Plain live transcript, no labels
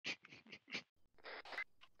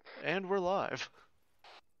And we're live.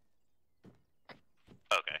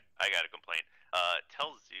 Okay, I got a complaint.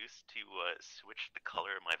 Tell Zeus to switch the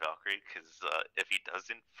color of my Valkyrie, because if he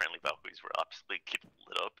doesn't, friendly Valkyries will obviously get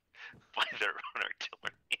lit up by their own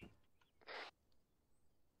artillery.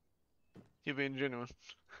 You being genuine.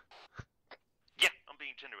 Yeah, I'm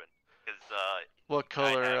being genuine. Because What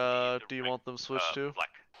color the do you want them switched to? black.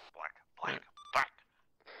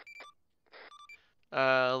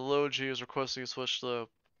 Logi is requesting you switch the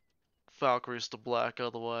Valkyries to black,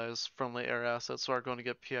 otherwise friendly air assets are going to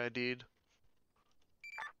get PID'd.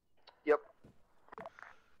 Yep.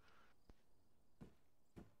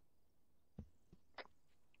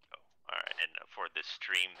 Alright, and for the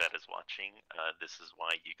stream that is watching, this is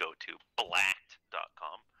why you go to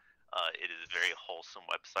blacked.com. It is a very wholesome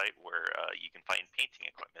website where you can find painting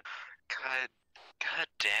equipment. God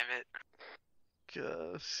damn it.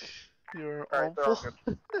 Gosh, you're Alright, they're all awful.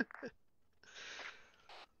 good.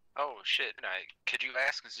 Oh shit, could you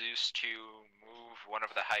ask Zeus to move one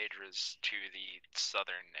of the Hydras to the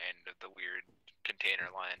southern end of the weird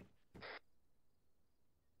container line?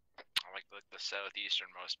 Like the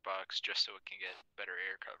southeasternmost box, just so it can get better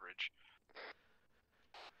air coverage.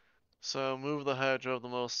 So move the Hydra of the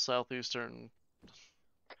most southeastern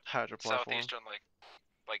Hydra platform. Southeastern,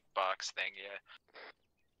 like box thing, yeah.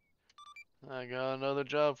 I got another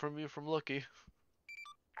job from you from Lucky.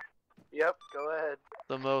 Yep, go ahead.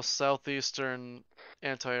 The most southeastern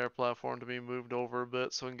anti-air platform to be moved over a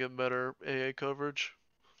bit so we can get better AA coverage.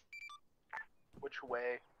 Which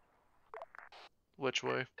way? Which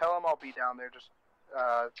way? Tell him I'll be down there,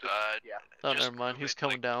 yeah. Oh, Just never mind, move he's it,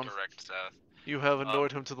 coming like, down. direct south. You have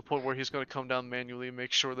annoyed him to the point where he's going to come down manually and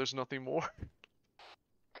make sure there's nothing more.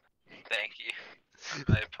 Thank you.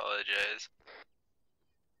 I apologize.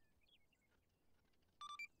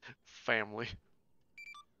 Family.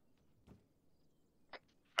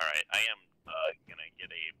 Alright, I am gonna get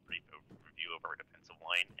a brief review of our defensive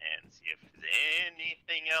line and see if there's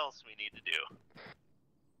anything else we need to do.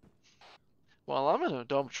 Well, I'm in a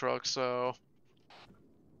dump truck, so...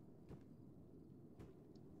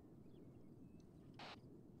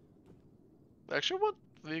 Actually, what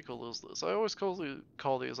vehicle is this? I always call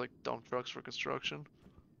these like dump trucks for construction.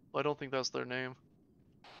 Well, I don't think that's their name.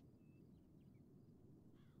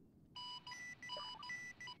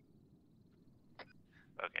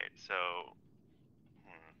 Okay, so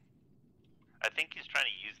I think he's trying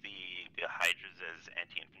to use the Hydras as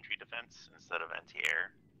anti-infantry defense instead of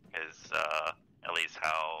anti-air, because at least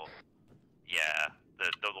how, yeah,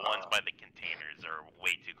 the ones by the containers are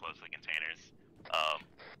way too close to the containers.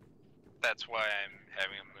 That's why I'm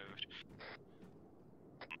having them moved.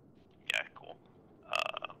 Yeah, cool.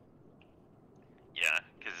 Yeah,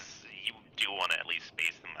 because you do want to at least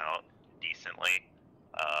space them out decently,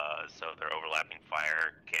 so their overlapping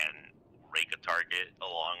fire can rake a target.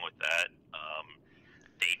 Along with that,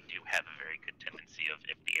 they do have a very good tendency of,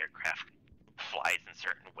 if the aircraft flies in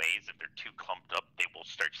certain ways, if they're too clumped up, they will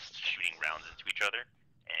start shooting rounds into each other,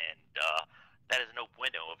 and that is no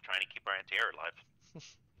bueno of trying to keep our anti-air alive.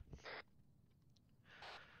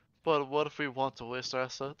 But what if we want to waste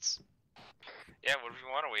assets? Yeah, what if we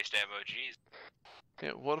want to waste ammo? Jeez.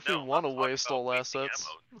 Yeah, what if No, we want to I'm talking waste about all wasting assets?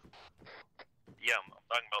 ammo. Yeah, I'm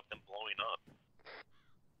talking about them blowing up.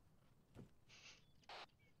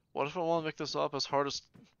 What if I want to make this up as hard as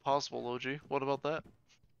possible, OG? What about that?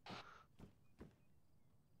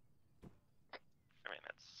 I mean,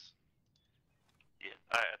 that's... Yeah,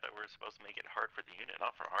 I thought we were supposed to make it hard for the unit,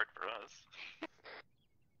 not hard for us.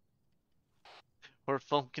 Or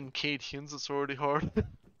Funkin' Cadians, it's already hard.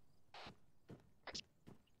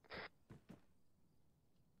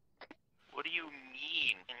 What do you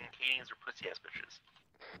mean? Cadians are pussy-ass bitches.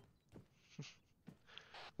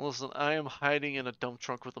 Listen, I am hiding in a dump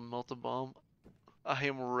truck with a melted bomb. I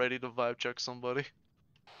am ready to vibe check somebody.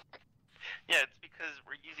 Yeah, it's because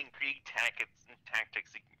we're using Krieg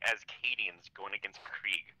tactics as Cadians going against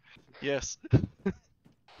Krieg. Yes.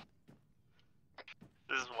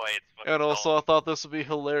 This is why it's fucking And also, dull. I thought this would be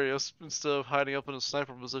hilarious. Instead of hiding up in a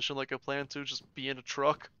sniper position like I planned to, just be in a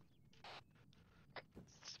truck.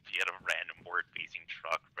 If you had a random forward-facing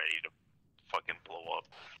truck ready to fucking blow up.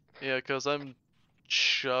 Yeah, because I'm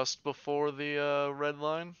just before the red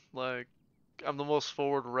line. Like, I'm the most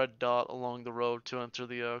forward red dot along the road to enter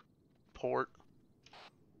the port.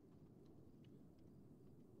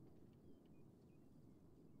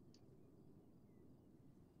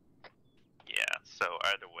 Yeah, so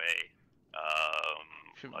either way,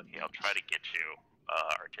 Lucky, I'll try to get you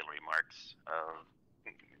artillery marks,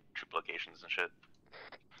 troop locations and shit.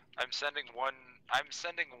 I'm sending one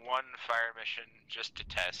fire mission just to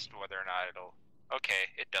test whether or not it'll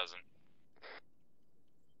Okay, it doesn't.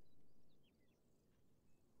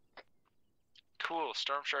 Cool,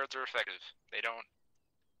 storm shards are effective. They don't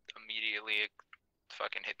immediately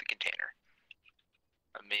fucking hit the container.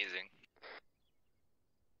 Amazing.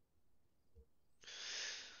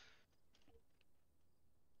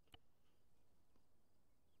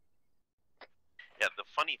 Yeah, the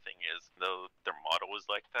funny thing is, though their model is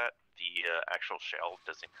like that, the actual shell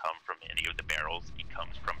doesn't come from any of the barrels. It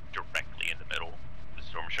comes from directly in the middle, the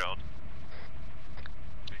storm shell.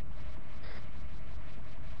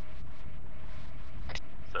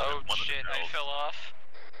 So Oh one shit, of the barrels... I fell off.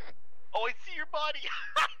 Oh, I see your body!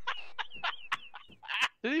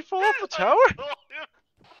 Did he fall off the tower? I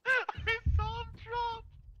saw him drop!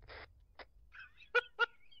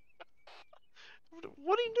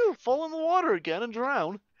 What did he do? Fall in the water again and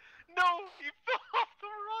drown? No, he fell off the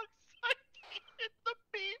wrong side. He hit the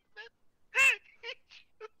pavement. He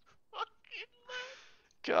just fucking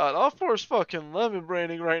left. God, OPFOR's fucking lemon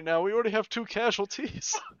braining right now. We already have 2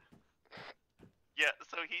 casualties. Yeah,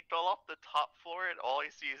 so he fell off the top floor, and all I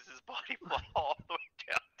see is his body fall all the way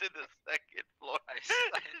down to the second floor. I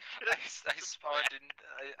spawned in.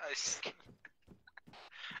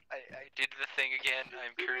 I did the thing again.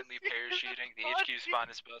 I'm currently parachuting. The HQ spawn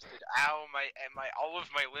is busted. Ow, all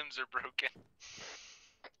of my limbs are broken.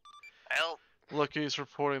 Help! Lucky's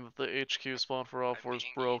reporting that the HQ spawn for OPFOR is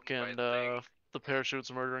being broke eaten and by the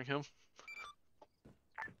parachute's murdering him.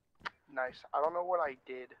 Nice. I don't know what I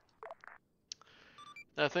did.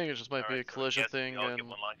 I think it just might be a Alright, so collision yes, thing, we all and get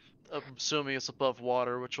 1 life. I'm assuming it's above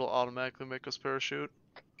water, which will automatically make us parachute.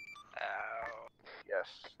 Ow. Yes,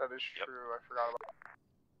 that is Yep. true. I forgot about that.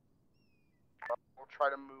 We'll try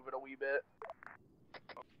to move it a wee bit.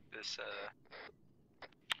 This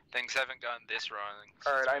things haven't gone this wrong since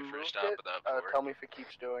Alright, I my moved first stop it. with OPFOR. Tell me if it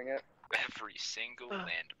keeps doing it. Every single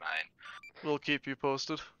landmine. We'll keep you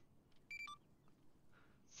posted.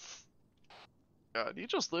 God, he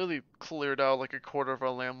just literally cleared out like a quarter of our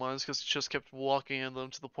landmines because he just kept walking in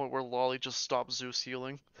them to the point where Lolly just stopped Zeus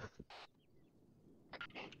healing.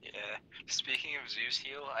 Yeah. Speaking of Zeus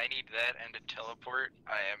heal, I need that and a teleport.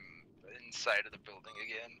 I am inside of the building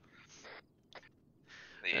again.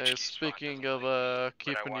 The HQ spawn Speaking doesn't of like me, but I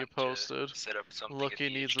keeping you want to posted, set up something at Lucky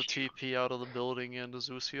the needs a HQ. TP out of the building and a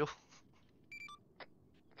Zeus heal.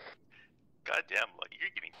 Goddamn, like, you're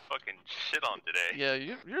getting fucking shit on today. Yeah,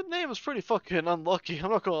 your name is pretty fucking unlucky, I'm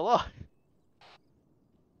not gonna lie.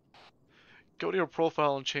 Go to your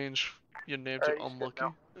profile and change your name to Alright, he's good unlucky.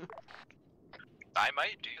 now. I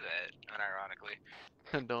might do that, unironically.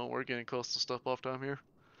 And don't, we're getting close to step off time here.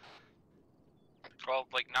 Well,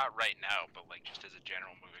 like, not right now, but like just as a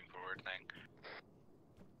general moving forward thing.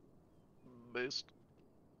 Based.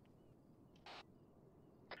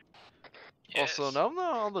 Yes. Also, now I'm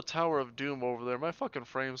not on the Tower of Doom over there. My fucking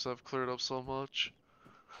frames have cleared up so much.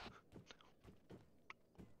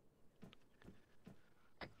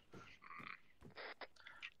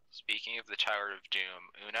 Speaking of the Tower of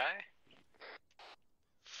Doom, Unai?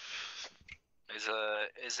 Is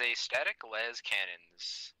a static las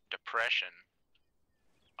cannon's depression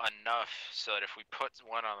enough so that if we put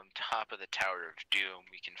one on top of the Tower of Doom,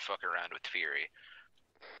 we can fuck around with Fury?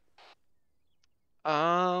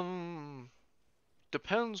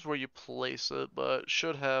 Depends where you place it, but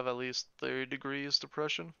should have at least 30 degrees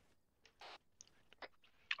depression.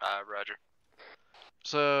 Roger.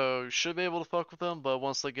 So, you should be able to fuck with them, but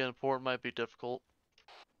once they get in port, it might be difficult.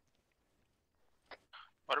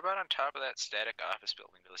 What about on top of that static office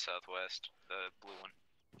building to the southwest? The blue one.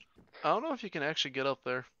 I don't know if you can actually get up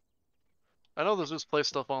there. I know there's just play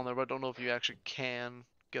stuff on there, but I don't know if you actually can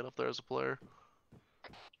get up there as a player.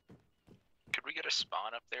 Could we get a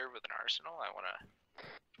spawn up there with an arsenal?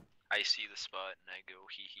 I see the spot and I go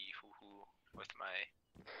hee hee hoo hoo with my...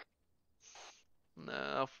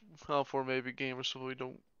 Nah, OPFOR maybe gamers, so we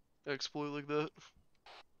don't exploit like that.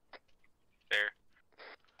 Fair.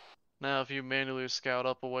 Now, if you manually scout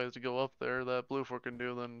up a way to go up there that Blue4 can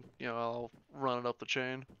do, then, you know, I'll run it up the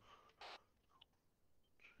chain.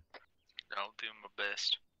 I'll do my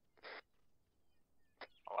best.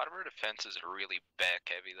 A lot of our defenses are really back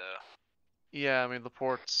heavy though. Yeah, I mean, the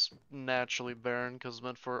port's naturally barren because it's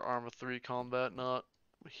meant for Arma 3 combat, not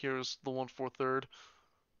here's the 1/4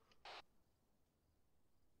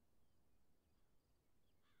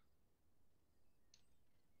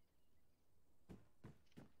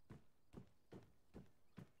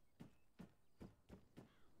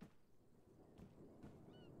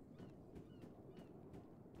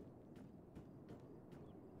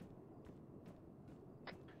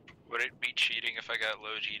 Would it be cheating if I got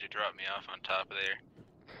low G to drop me off on top of there?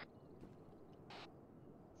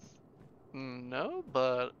 No,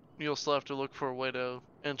 but you'll still have to look for a way to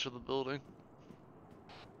enter the building.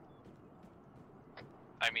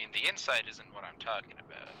 I mean, the inside isn't what I'm talking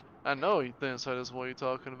about. I know the inside is what you're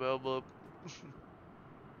talking about, but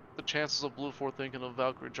the chances of Blue 4 thinking of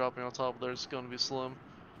Valkyrie dropping on top of there is going to be slim.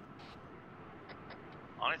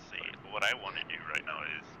 Honestly, what I want to do right now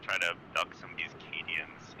is try to duck some of these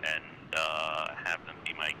Cadians and have them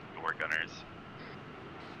be my door gunners.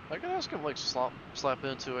 I can ask him like slap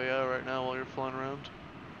into AI right now while you're flying around.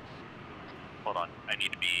 Hold on, I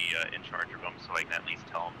need to be in charge of them so I can at least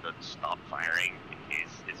tell them to stop firing in case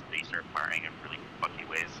they start firing in really fucky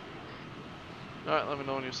ways. Alright, let me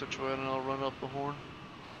know when you're situated and I'll run up the horn.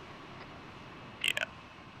 Yeah.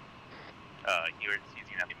 He's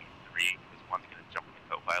gonna have to be 3, because one's gonna jump in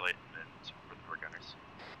the co-pilot and then 2 for the door gunners.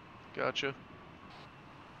 Gotcha.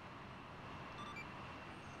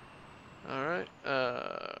 Alright,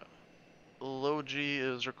 Logi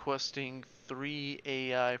is requesting 3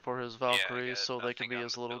 AI for his Valkyries so they can be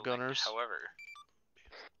his little gunners. However,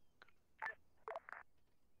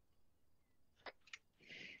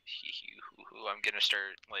 I'm gonna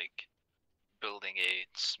start like building a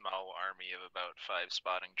small army of about 5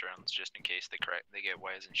 spotting drones just in case they get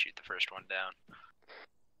wise and shoot the first one down.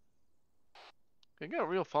 You got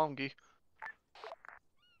real funky.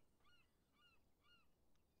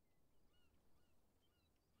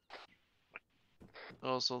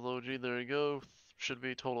 Also, Logi, there you go. Should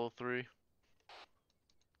be a total of 3.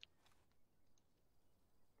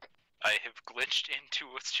 I have glitched into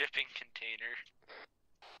a shipping container.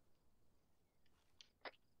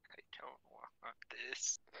 I don't want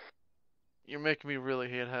this. You're making me really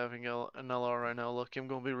hate having an LR right now. Look, I'm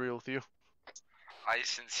gonna be real with you. I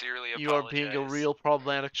sincerely apologize. You are being a real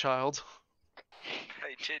problematic child.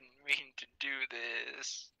 I didn't mean to do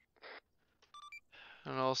this.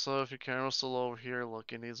 And also, if your camera's still over here, look,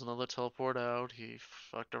 he needs another teleport out. He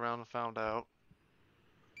fucked around and found out.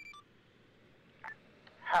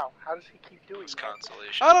 How? How does he keep doing As that?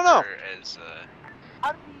 consolation. I don't know. As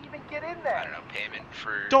How did he even get in there? I don't know, payment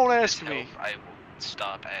for Don't ask me. help, I will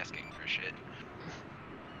stop asking for shit.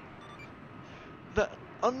 The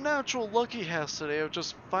unnatural luck he has today of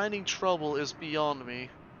just finding trouble is beyond me.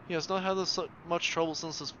 He has not had this much trouble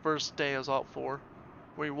since his first day as OPFOR,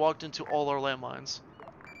 where he walked into all our landmines.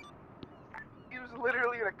 He was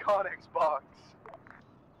literally in a Connex box.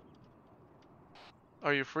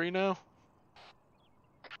 Are you free now?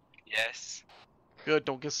 Yes, Good,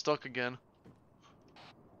 don't get stuck again.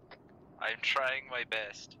 I'm trying my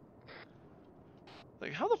best.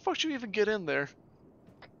 Like, how the fuck should you even get in there?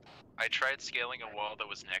 I tried scaling a wall that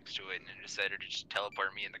was next to it and it decided to just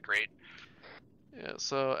teleport me in the crate. Yeah,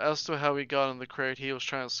 so as to how he got in the crate, he was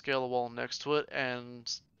trying to scale a wall next to it,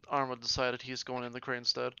 and Arma decided he's going in the crate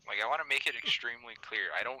instead. Like, I want to make it extremely clear,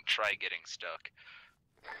 I don't try getting stuck.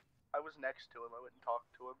 I was next to him. I went and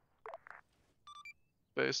talked to him.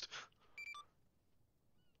 Based.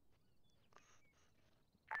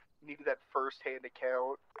 Needed that first-hand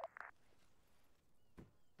account.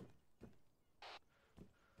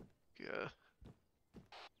 Yeah.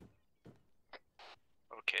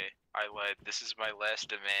 Okay, I lied. This is my last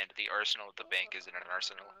demand. The arsenal at the bank isn't an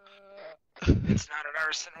arsenal. It's not an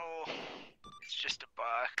arsenal. It's just a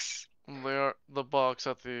box. The box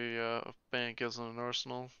at the bank isn't an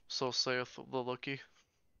arsenal, so saith the lucky.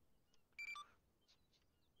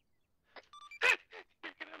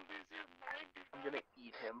 I'm gonna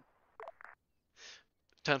eat him.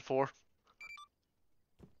 10-4.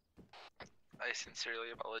 I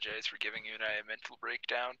sincerely apologize for giving Unai a mental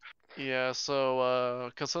breakdown. Yeah,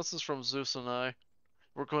 so consensus from Zeus and I,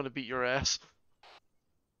 we're going to beat your ass.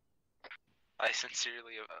 I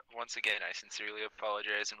sincerely, once again, I sincerely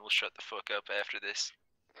apologize and will shut the fuck up after this.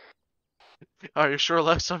 Are you sure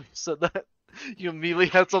last time you said that, you immediately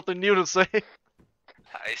had something new to say?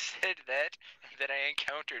 I said that, and then I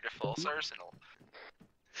encountered a false arsenal.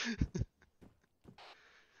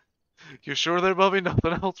 You sure there, Bubby?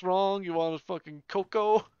 Nothing else wrong? You want a fucking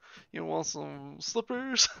cocoa? You want some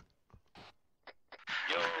slippers?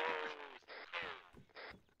 Yo!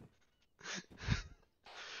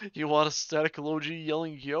 You want a static emoji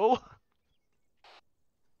yelling yo?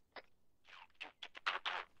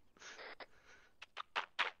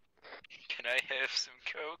 Can I have some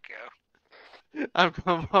cocoa?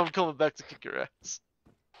 I'm coming back to kick your ass.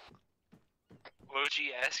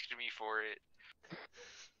 Logi asked me for it.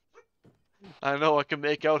 I know, I can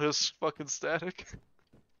make out his fucking static.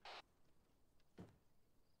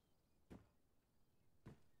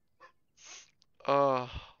 Hey,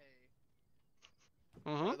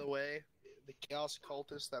 Mhm. by the way, the Chaos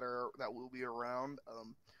cultists that will be around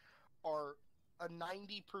are a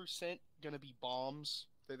 90% gonna be bombs.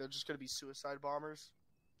 They're just gonna be suicide bombers.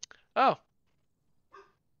 Oh,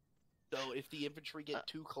 So if the infantry get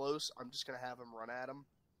too close, I'm just gonna have them run at them.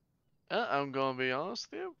 I'm gonna be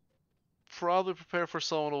honest with you. Probably prepare for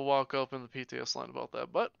someone to walk up in the PTS line about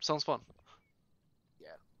that, but sounds fun.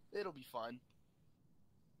 Yeah, it'll be fun.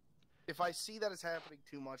 If I see that it's happening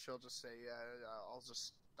too much, I'll just say, yeah, I'll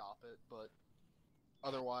just stop it. But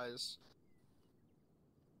otherwise,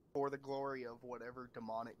 for the glory of whatever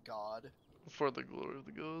demonic god. For the glory of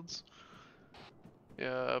the gods.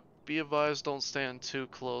 Yeah, be advised, don't stand too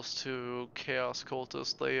close to Chaos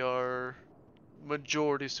Cultists. They are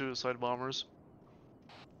majority suicide bombers.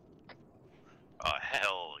 Oh,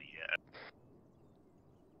 hell yeah.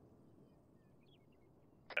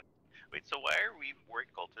 Wait, so why are we worried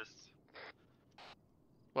cultists?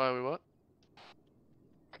 Why are we what?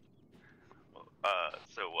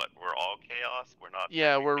 So what? We're all chaos? We're not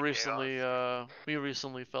Yeah, immune we're to recently, chaos? we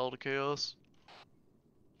recently fell to Chaos.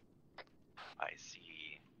 I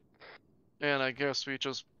see. And I guess we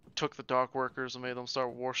just took the dock workers and made them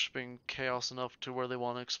start worshipping Chaos enough to where they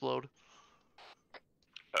want to explode.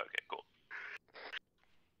 Okay, cool.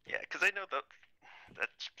 Yeah, because I know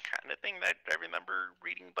that's kind of thing that I remember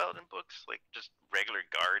reading about in books. Like, just regular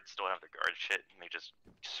guards don't have the guard shit, and they just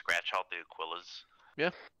scratch out the Aquillas.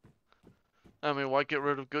 Yeah. I mean, why get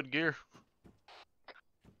rid of good gear?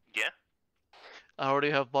 Yeah. I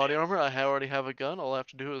already have body armor, I already have a gun, all I have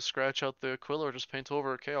to do is scratch out the Aquila or just paint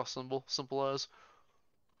over a Chaos symbol. Simple as.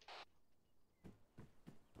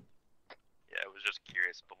 Yeah, I was just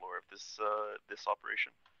curious about the lore of this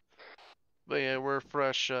operation. But yeah, we're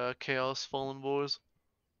fresh Chaos Fallen boys.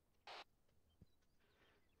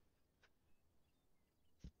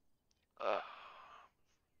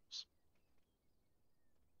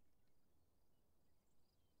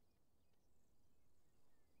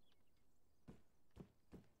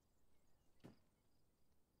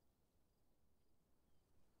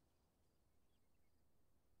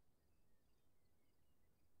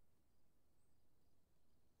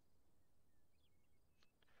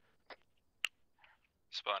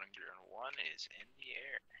 Spawning drone 1 is in the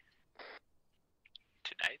air.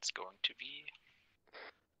 Tonight's going to be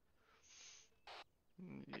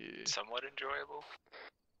Yeah. somewhat enjoyable.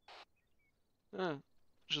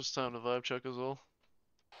 Just time to vibe check as well.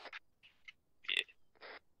 Yeah.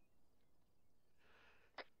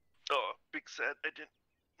 Oh, big sad. I didn't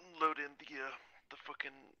load in the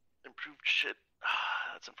fucking improved shit.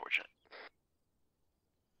 That's unfortunate.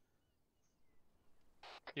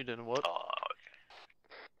 You didn't what? Oh, okay.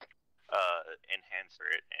 Enhance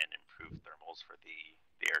turret and improve thermals for the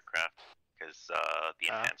aircraft, because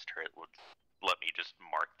the enhanced turret would let me just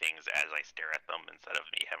mark things as I stare at them instead of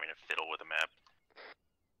me having to fiddle with a map.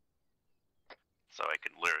 So I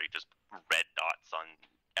could literally just red dots on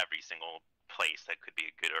every single place that could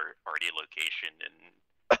be a good RD location, and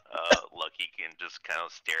Lucky can just kind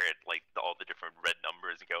of stare at like all the different red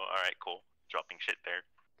numbers and go, all right, cool, dropping shit there.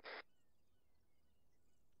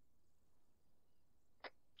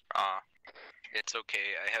 It's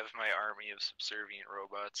okay. I have my army of subservient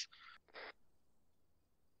robots.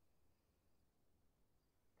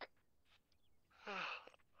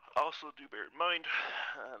 Also, do bear in mind,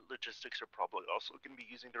 logistics are probably also going to be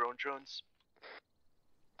using their own drones.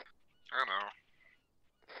 I don't know.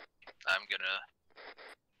 I'm gonna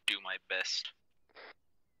do my best.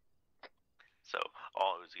 So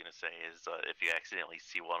all I was gonna say is, if you accidentally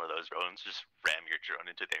see one of those drones, just ram your drone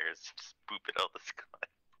into theirs, just boop it out the sky.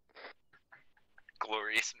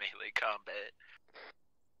 Glorious melee combat.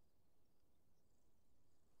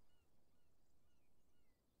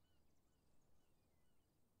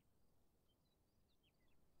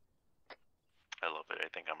 I love it. I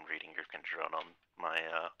think I'm reading your drone on my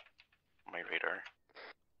my radar.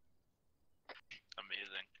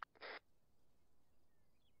 Amazing.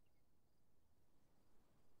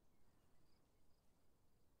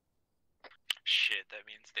 Shit, that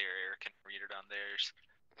means their air can read it on theirs.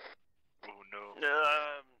 Oh no.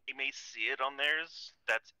 You may see it on theirs.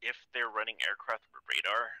 That's if they're running aircraft with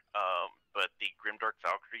radar. But the Grimdark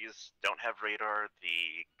Valkyries don't have radar.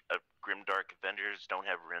 The Grimdark Avengers don't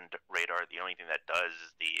have radar. The only thing that does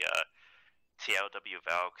is the TLW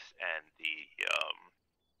Valks and the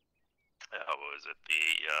what was it?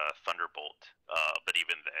 The Thunderbolt. But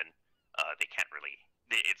even then, they can't really.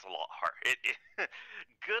 It's a lot hard.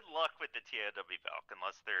 Good luck with the TLW Valk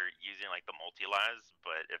unless they're using like the multi-las.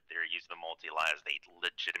 But if they're using the multi-las, they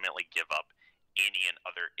legitimately give up any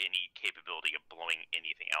capability of blowing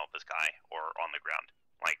anything out of the sky or on the ground.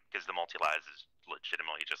 Like, because the multi-las is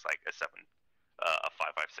legitimately just like a 5.56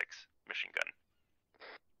 machine gun.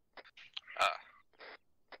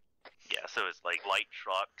 So it's like light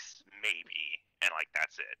trucks, maybe, and like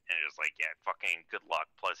that's it. And it's like, yeah, fucking good luck.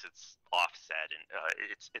 Plus it's offset, and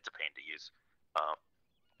it's a pain to use.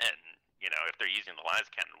 And you know, if they're using the las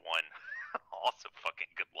cannon one, also fucking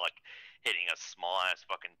good luck hitting a small ass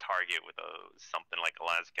fucking target with something like a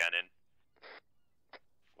las cannon.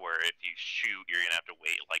 Where if you shoot, you're gonna have to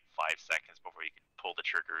wait like 5 seconds before you can pull the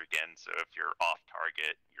trigger again. So if you're off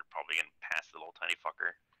target, you're probably gonna pass the little tiny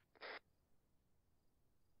fucker.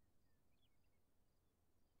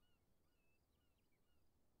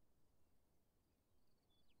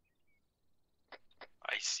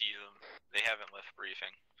 I see them. They haven't left briefing.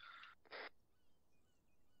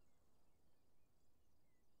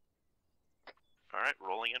 Alright,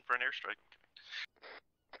 rolling in for an airstrike.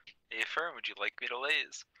 Hey, Affirm, would you like me to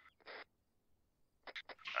laze?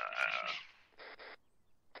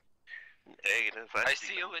 Negative. I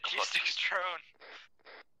see a logistics drone.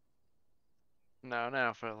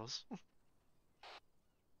 Now, fellas.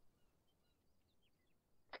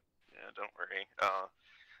 Yeah, don't worry.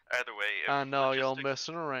 Either way, if I know y'all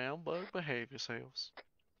logistics... messing around, but behave yourselves.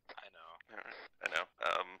 I know. I know.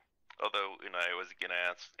 Although, I was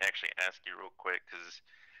gonna actually ask you real quick, because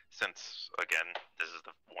since, again, this is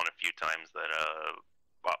the one of few times that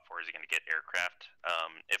OPFOR is gonna get aircraft,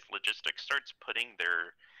 if logistics starts putting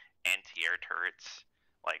their anti-air turrets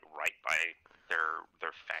like right by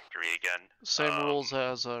their factory again. Same rules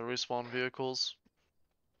as respawn vehicles.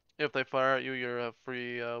 If they fire at you, you're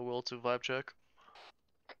free will to vibe check.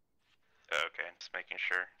 Okay, just making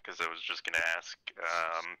sure, because I was just gonna ask.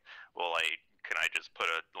 Well, can I just put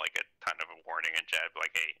a kind of a warning in chat,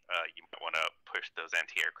 like, hey, you might want to push those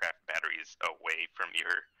anti-aircraft batteries away from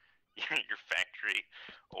your your factory,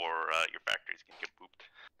 or your factory's gonna get booped.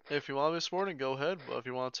 If you want to be sporting, go ahead, but if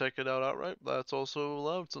you want to take it out outright, that's also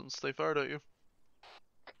allowed since they fired at you.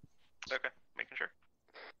 Okay, making sure.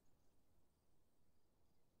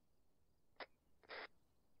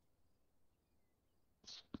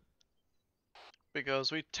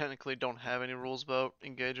 Because we technically don't have any rules about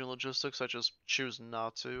engaging logistics, I just choose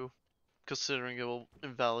not to, considering it will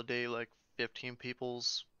invalidate like 15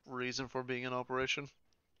 people's reason for being in operation.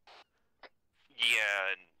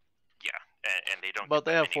 Yeah, and they don't. But get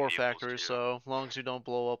they that have many 4 vehicles, factories, too. so as long as you don't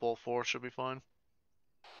blow up all 4, should be fine.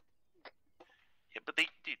 Yeah, but they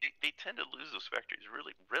tend to lose those factories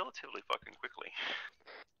relatively fucking quickly.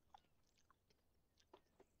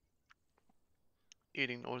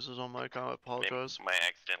 Eating noises on mic, I apologize. Might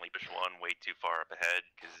accidentally push one way too far up ahead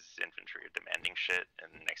because infantry are demanding shit,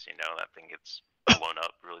 and next thing you know, that thing gets blown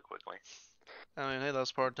up really quickly. I mean, hey,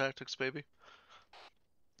 that's part of tactics, baby.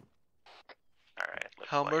 Alright,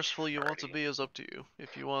 How merciful you want to be is up to you.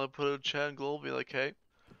 If you want to put a chat in global, be like, hey,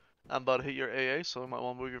 I'm about to hit your AA, so I might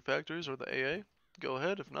want to move your factories or the AA. Go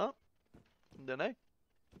ahead. If not, then hey,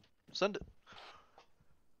 send it.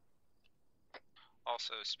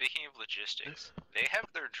 Also, speaking of logistics, they have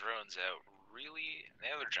their drones out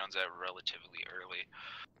relatively early.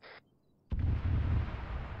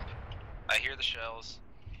 I hear the shells.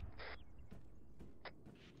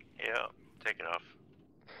 Yeah, take it off.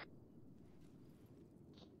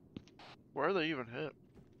 Where are they even hit?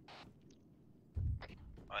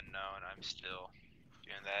 Unknown, I'm still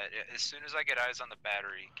doing that. As soon as I get eyes on the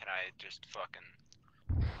battery, can I just fucking...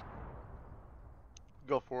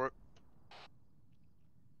 Go for it.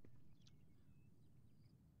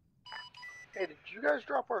 Hey, did you guys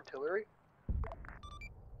drop artillery?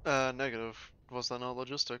 Negative. Was that not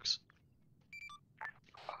logistics?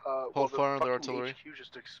 Well, Hold fire on the fucking artillery. HQ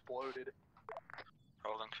just exploded.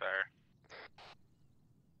 Holding fire.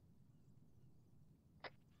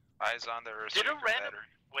 Eyes on the Did a receiver random... battery.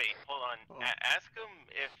 Wait, hold on. Oh. Ask him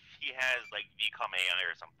if he has, like, VCOM AI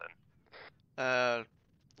or something.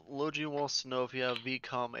 Logi wants to know if you have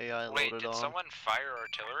VCOM AI Wait, loaded did on. someone fire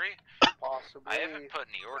artillery? Possibly. I haven't put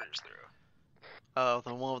any orders through.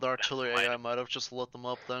 Then one with the artillery might AI have- might have just lit them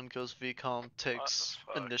up then, because VCOM takes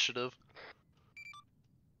fuck? initiative.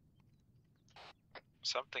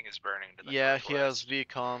 Something is burning to the Yeah, he has northwest.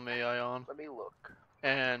 VCOM AI on. Let me look.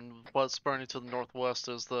 And what's burning to the northwest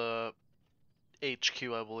is the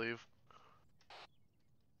HQ, I believe.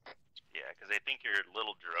 Yeah, because I think your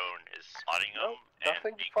little drone is spotting Nope, them, and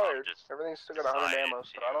nothing VCOM fired. just Everything's still got 100 decided ammo,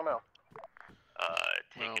 so to, I don't know.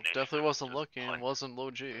 take No, initiative definitely and wasn't just looking, punt. wasn't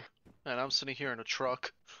low G. And I'm sitting here in a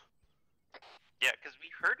truck. Yeah, because we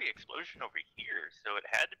heard the explosion over here, so it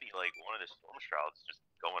had to be like one of the storm shrouds just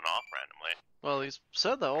going off randomly. Well, he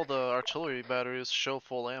said that all the artillery batteries show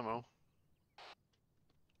full ammo.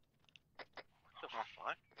 What the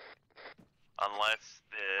fuck? Unless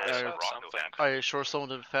I the saw Rondo something. happened. Are you sure someone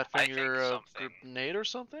didn't fat I finger think your something grenade or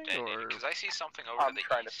something? Or Because I see something over I'm to the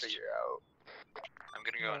trying east. to figure out. I'm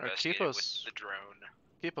gonna go Alright, investigate keep it us- with the drone.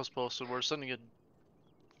 keep us posted. We're sending it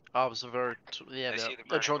observer. Yeah, I see the a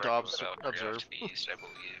burning drone to wreck of a Valkyrie off observe. to the east, I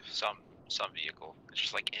believe. Some vehicle. It's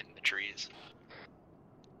just like in the trees.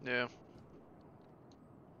 Yeah.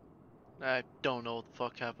 I don't know what the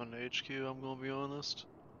fuck happened to HQ, I'm gonna be honest.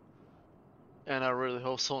 And I really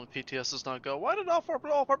hope someone at PTS does not go, why did OPFOR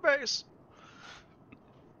blow up our base?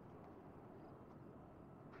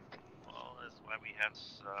 Well, that's why we have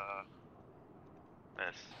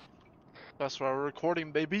this. That's why we're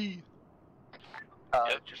recording, baby.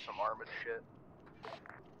 It's just some armored shit.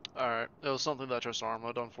 Alright, it was something that just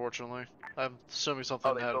armored, unfortunately. I'm assuming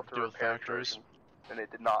something Oh, they had built to a do with repair factories. station, and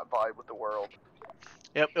it did not vibe with the world.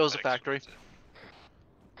 Yep, it was a That factory. explains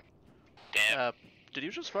it. Damn. Did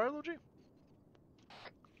you just fire, Logi?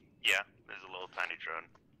 Yeah, there's a little tiny drone.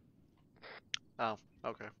 Oh,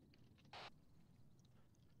 okay.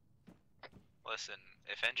 Listen,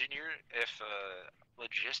 if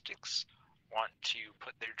logistics want to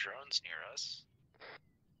put their drones near us,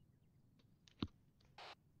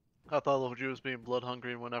 I thought Logi was being blood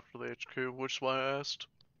hungry and went after the HQ, which is why I asked.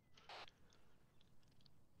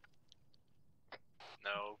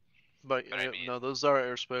 no. But But I yeah, mean- no, those are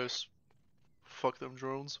airspace. Fuck them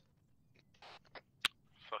drones.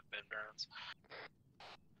 Fuck them drones.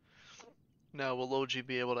 Now, will OG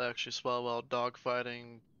be able to actually spot while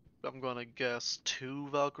dogfighting? I'm gonna guess 2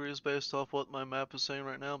 Valkyries based off what my map is saying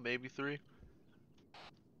right now, maybe 3.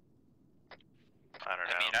 I don't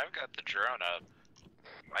know. I mean, I've got the drone up.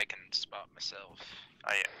 I can spot myself.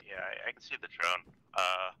 I can see the drone.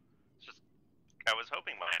 Just I was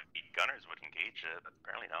hoping my gunners would engage it, but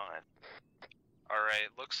apparently not. Alright,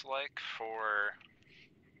 looks like for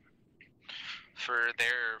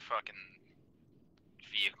their fucking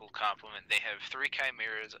vehicle complement, they have 3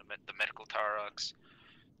 Chimeras, the medical Taurus,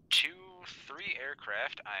 3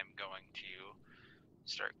 aircraft. I'm going to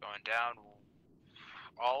start going down.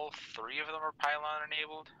 All 3 of them are pylon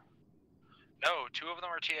enabled. No, 2 of them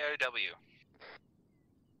are TIW.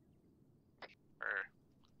 Or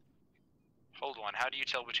hold on, how do you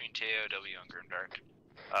tell between TIW and Grimdark?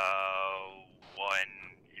 One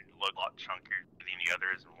looked a lot chunkier than the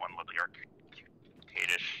others, and one looked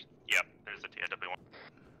arcade-ish. Yep, there's a TIW one.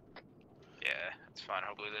 Yeah, it's fine.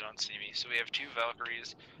 Hopefully they don't see me. So we have 2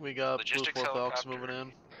 Valkyries, We got Blue Logistics 4 Falcons helicopter. moving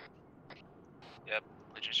in.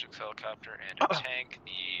 logistics helicopter, and a tank.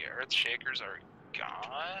 The Earth Shakers are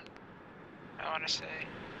gone, I want to say.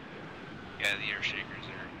 Yeah, the Earth Shakers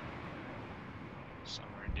are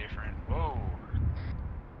somewhere different. Whoa!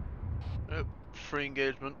 Yep, free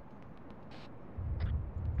engagement.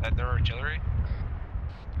 That their artillery?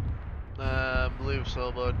 I believe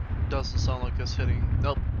so, but doesn't sound like it's hitting.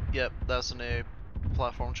 Nope. Yep, that's an A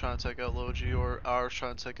platform trying to take out Logi, or ours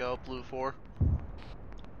trying to take out Blue 4.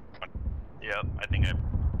 Yep, I think I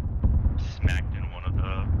smacked in one of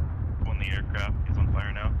the aircraft. He's on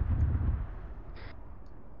fire now.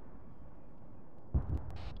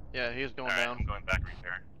 Yeah, he's going Alright, down. I'm going back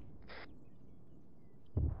repair.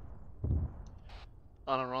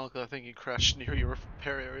 Unironically, I think he crashed near your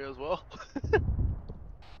repair area as well.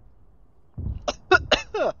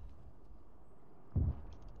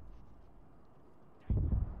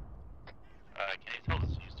 Can you tell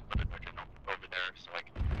us used to put a budget over there so I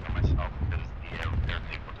can for myself because the air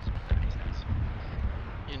table doesn't make any sense.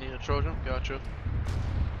 You need a Trojan? Gotcha.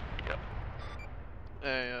 Yep.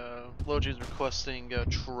 Hey, Logi's requesting a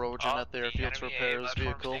Trojan at the airfield to repair his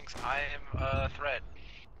vehicle. Thinks I am a threat.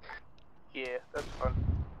 Yeah, that's fun.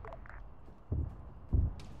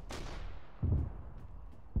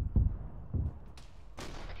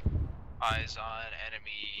 Eyes on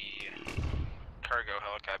enemy cargo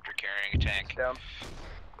helicopter carrying a tank. Down.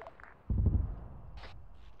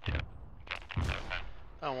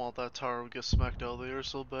 I want that tower to get smacked out of the air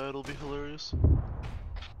so bad, it'll be hilarious.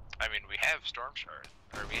 I mean, we have Storm Shard,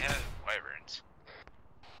 or we have Wyverns.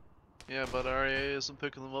 Yeah, but our AA isn't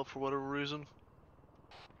picking them up for whatever reason.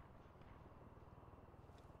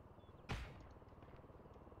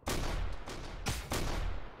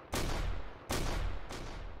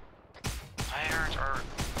 Irons are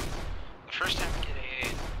the first time we get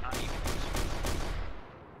AA, not even.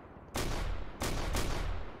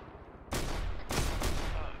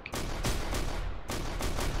 Fuck.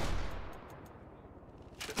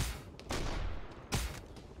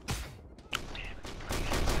 Damn, it's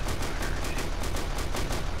pretty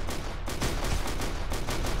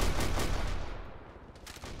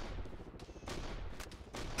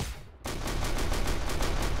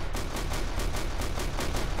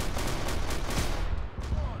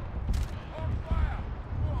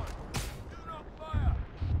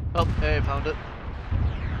Hey, found it.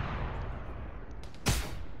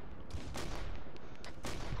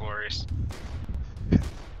 Glorious.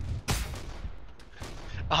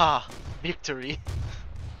 Ah, victory.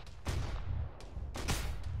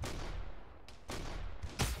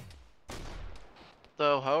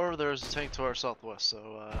 Though, however, there's a tank to our southwest,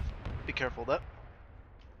 so be careful of that.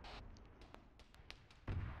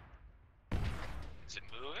 Is it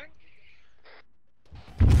moving?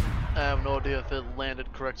 I have no idea if it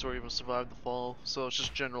landed correct or even survived the fall, so it's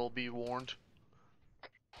just general be warned.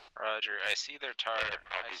 Roger. I see their tar. They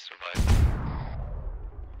probably I survived.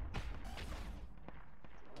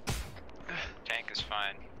 Tank is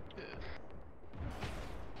fine. Yeah.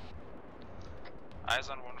 Eyes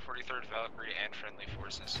on 143rd Valkyrie and friendly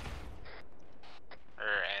forces.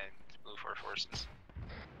 And Blue 4 forces.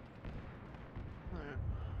 Alright.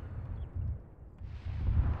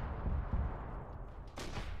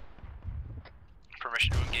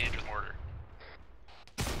 Permission to engage with mortar.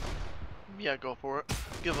 Yeah, go for it.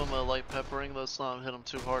 Give them a light peppering, let's not hit them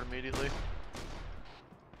too hard immediately.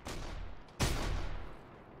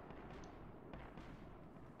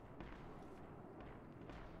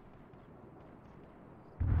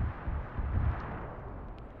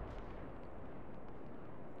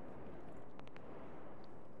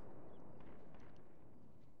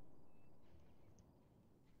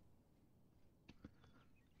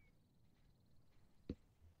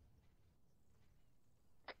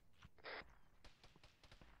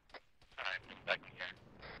 Alright, back in here.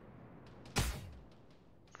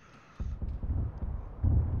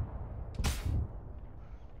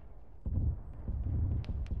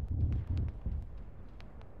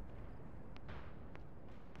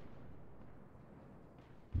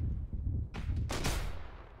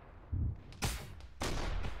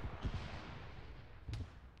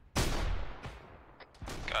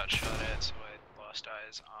 Got shot at, so I lost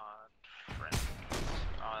eyes on friendlies.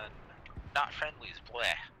 On not friendlies,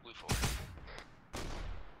 bleh. Blue 4.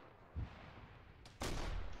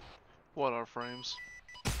 What are frames?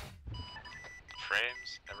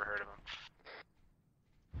 Frames? Never heard of them.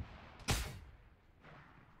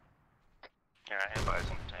 Yeah, I have eyes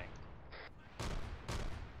on the tank.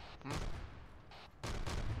 Hmm?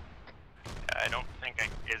 I don't think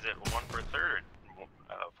is it 1 for third or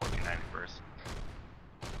 1490 first?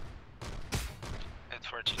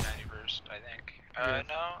 It's 1490 burst, I think. Yeah.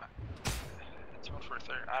 No. It's 1 for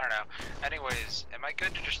third. I don't know. Anyways, am I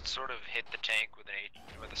good to just sort of hit the tank with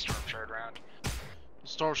with a storm shard round?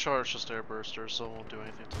 Storm Shard is just air bursters, so it won't do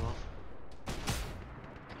anything to them.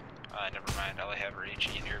 Never mind. All I have are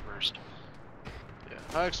HE and air burst. Yeah,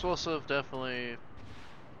 high explosive definitely.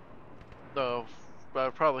 Though,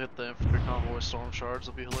 I'd probably hit the infantry convoy storm shards.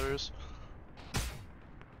 It'll be hilarious.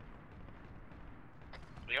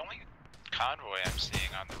 The only convoy I'm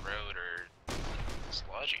seeing on the road are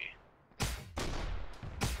sludgy.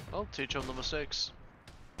 I'll teach them the mistakes.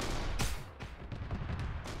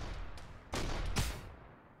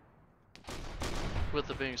 With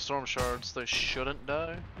it being storm shards, they shouldn't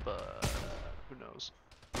die, but who knows?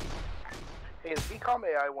 Hey, is VCOM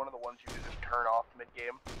AI one of the ones you can just turn off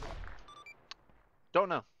mid-game? Don't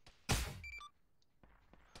know.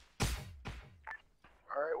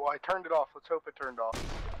 Alright, well I turned it off. Let's hope it turned off.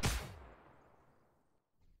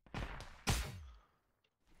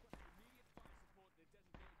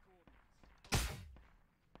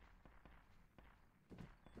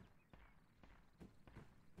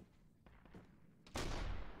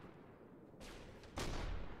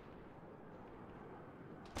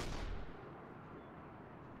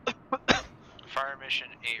 Fire mission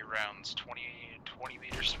 8 rounds, 20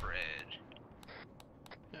 meter spread.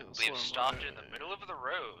 Yeah, We have stopped in the middle of the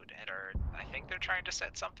road and I think they're trying to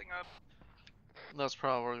set something up. That's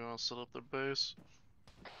probably where they're gonna set up their base.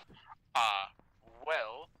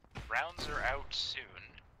 Well, rounds are out soon.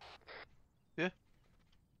 Yeah.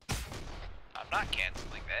 I'm not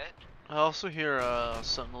canceling that. I also hear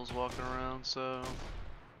sentinels walking around, so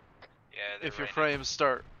Yeah, if your right frames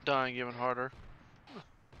start dying even harder.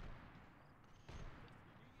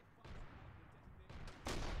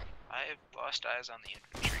 I have lost eyes on the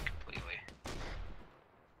infantry completely.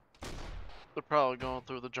 They're probably going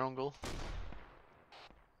through the jungle.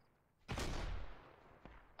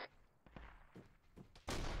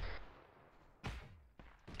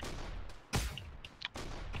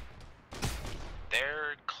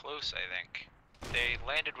 They're close, I think. They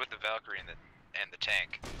landed with the Valkyrie and the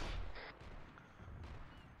tank.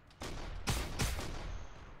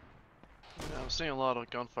 Yeah, I'm seeing a lot of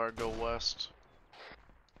gunfire go west.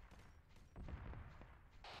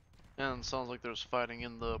 And it sounds like there's fighting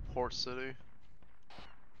in the port city.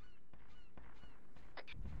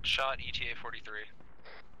 shot ETA 43.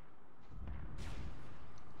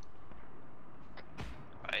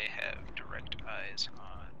 I have direct eyes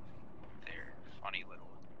on their funny little.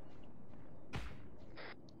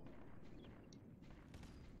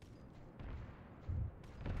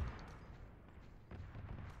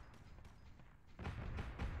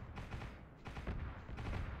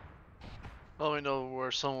 Well, we know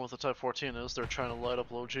where someone with a Type 14 is. They're trying to light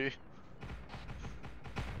up low G.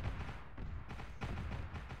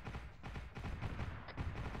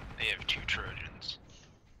 They have 2 Trojans.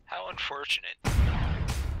 How unfortunate.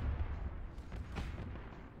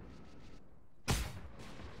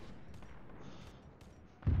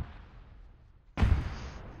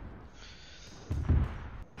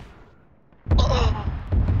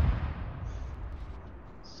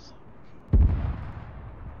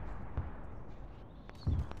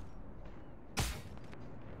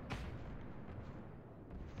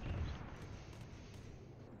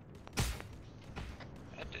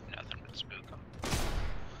 That did nothing but spook them.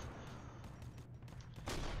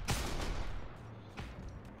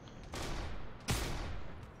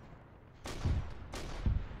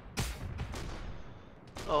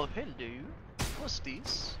 Oh, hello. What's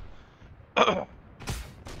this?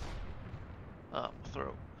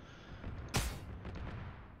 Throw.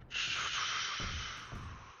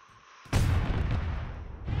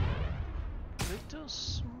 Little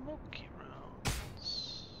smoky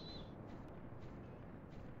rounds.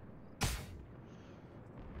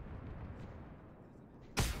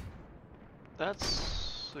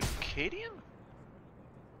 That's Acadian?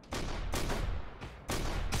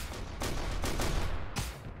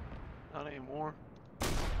 Not anymore.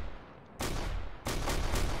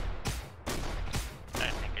 I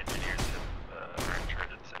think engineers are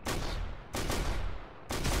charged at symbols.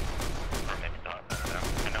 Or maybe not, I don't know.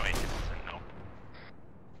 I know agents and no.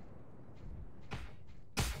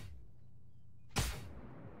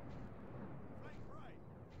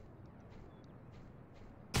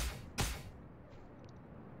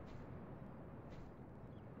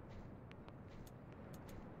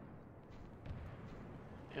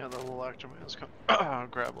 Yeah, the little actor man's come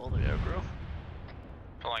grab all the aggro.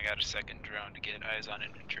 Pulling out a second drone to get eyes on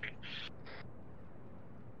infantry.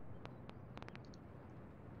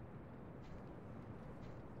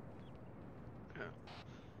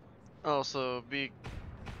 Also, be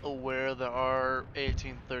aware there are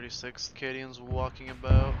 1836 Acadians walking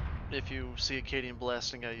about. If you see Acadian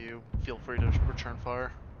blasting at you, feel free to return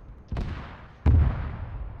fire.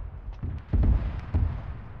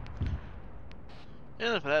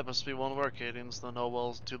 And if it happens to be one of our Acadians, then oh well,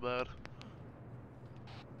 it's too bad.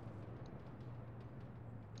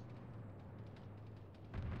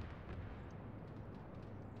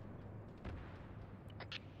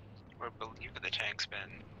 I believe the tank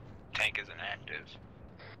isn't active.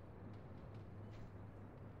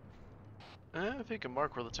 If you can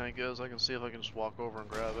mark where the tank is, I can see if I can just walk over and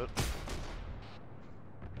grab it.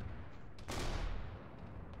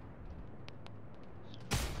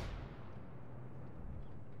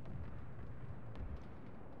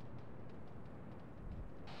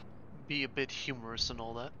 Be a bit humorous and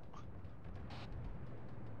all that.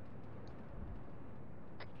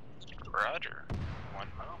 Roger. 1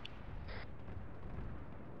 mile.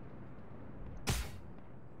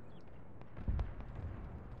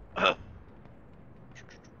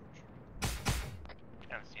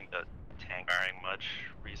 Haven't seen the tank firing much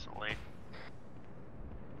recently.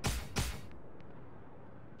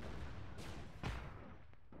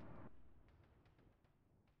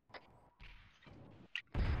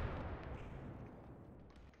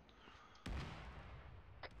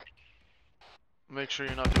 Make sure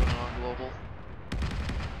you're not doing it on global.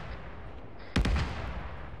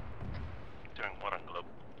 Doing what on globe?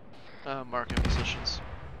 Marking positions.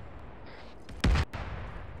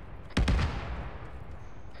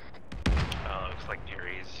 Looks like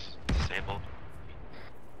Gary's disabled.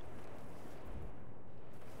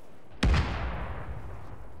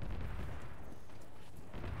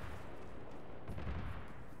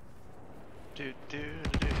 Dude.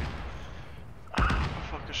 Ah,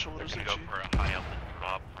 fuck his They're shoulders gonna itchy. go for a high altitude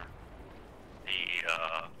drop for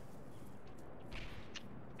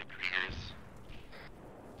the Kriegers.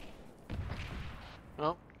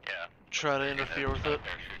 Well, Yeah. try to interfere with it.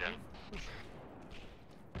 Parachute in.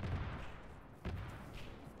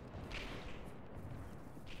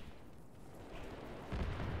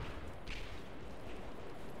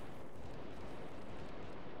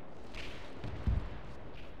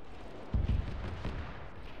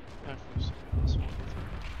 Yeah, for a second, this one.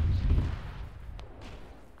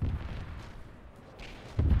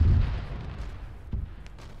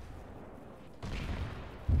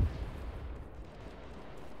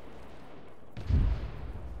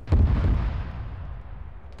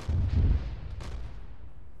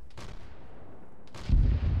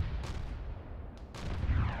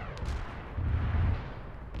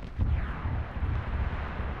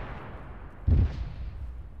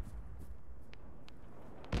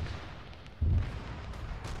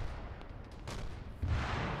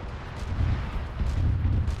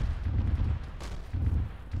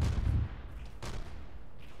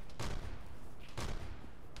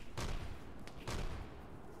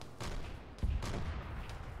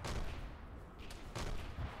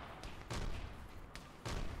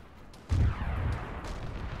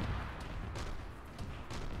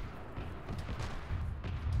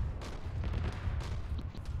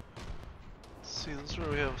 See, this is where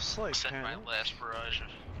we have a slight Sent my panic. last barrage of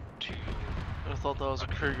 2 I thought that was a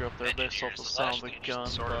Krieger up there based off engineers. the The sound last of the legion gun,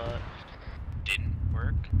 sort of but didn't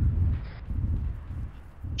work.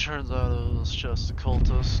 turns out it was just a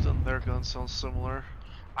cultist, and their gun sounds similar.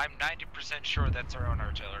 I'm 90% sure that's our own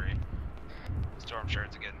artillery. Storm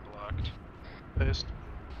shards are getting blocked. Based.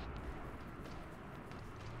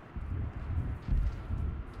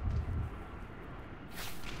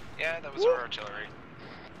 Yeah, that was Woo! our artillery.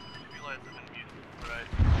 I realize I've been muted, right?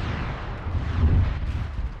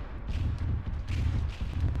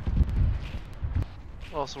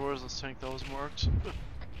 Also, where's this tank that was marked?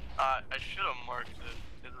 I should have marked it.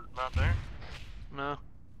 Is it not there? No,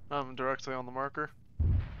 I'm directly on the marker.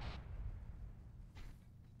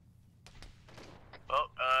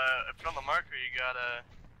 Well, if you're on the marker, you got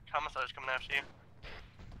commissars coming after you.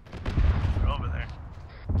 They're over there.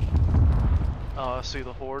 Oh, I see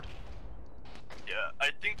the horde. Yeah,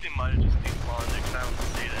 I think they might have just despawned it because I don't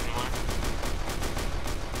see it anymore.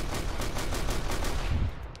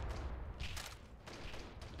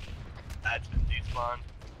 That's been despawned.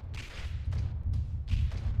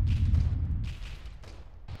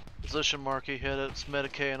 Position marquee hit it. It's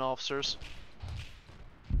Medicaid and officers.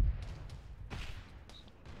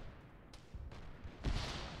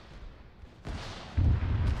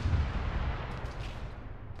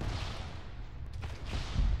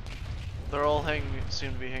 They're all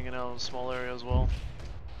seem to be hanging out in a small area as well.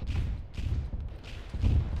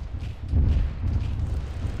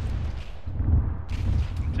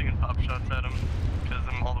 I'm taking pop shots at him because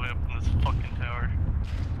I'm all the way up in this fucking tower.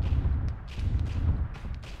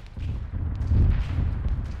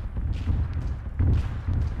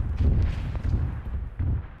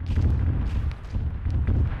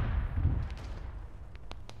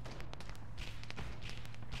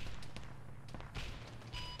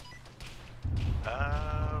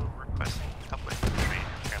 Requesting a couple of infantry.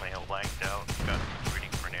 Apparently I lagged out, got reading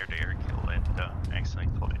for an air-to-air kill, and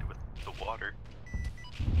accidentally collided with the water.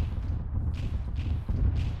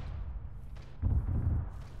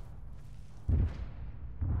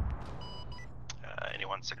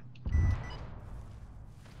 Anyone sick?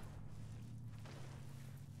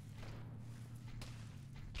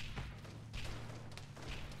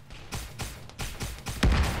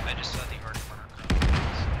 I just saw the arc marker.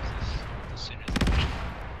 As soon as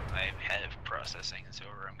my head of processing is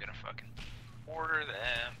over, I'm gonna fucking order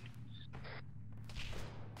them.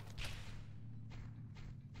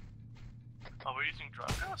 Oh, we're using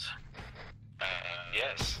Dragos?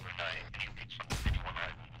 Yes.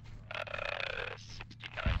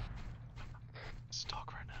 69.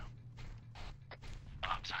 Stock right now. Oh,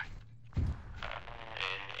 I'm sorry.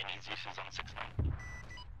 And his use is on 69.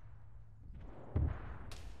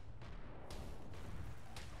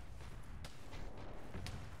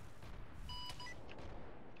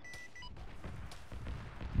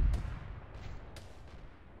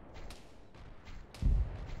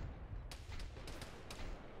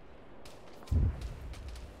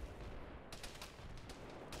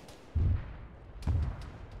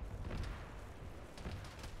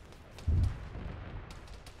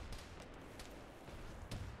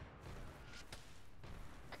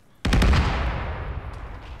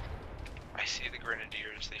 I see the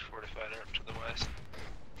grenadiers. They fortified up to the west.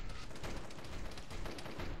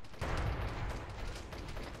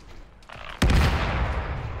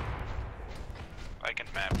 I can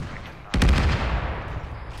map. I cannot.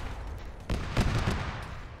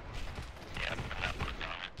 Yeah, I'm not working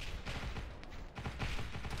on it.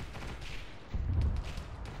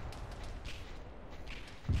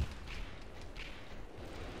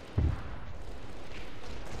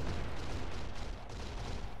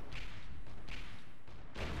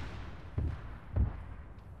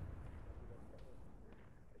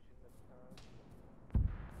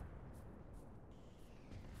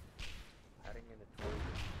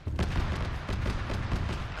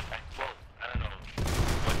 Okay, well, I don't know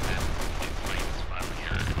what happened to the flames finally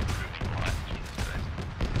are improving a lot. Jesus Christ.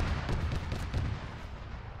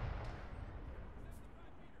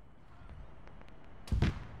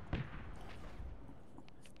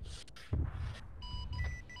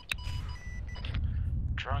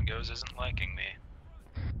 Drongos isn't liking me.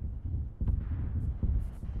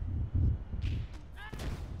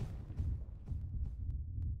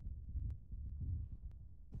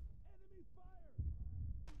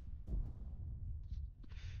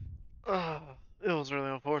 It was really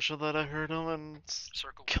unfortunate that I heard him and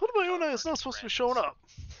Circle killed by one, Unai. It's not supposed to be showing up.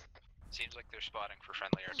 Seems like they're spotting for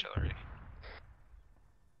friendly artillery.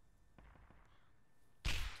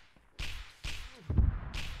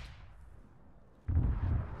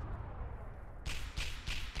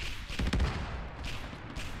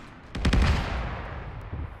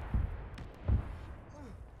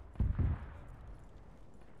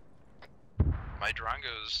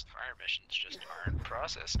 Drongo's fire missions just aren't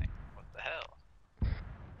processing. What the hell?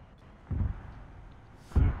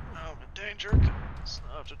 Now I'm in danger, 'cause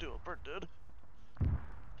I have to do what Bert did.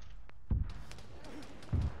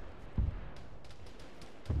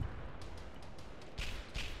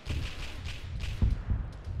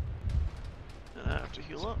 And I have to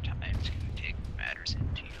heal up. Sometimes you take matters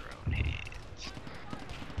into your own hands.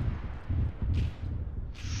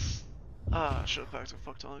 Ah, I should have packed a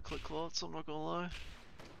fuck ton of click cloths, I'm not gonna lie.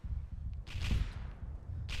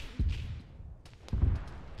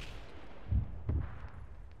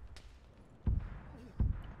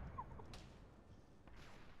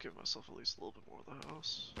 Give myself at least a little bit more of the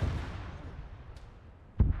house.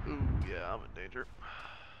 Ooh, yeah, I'm in danger.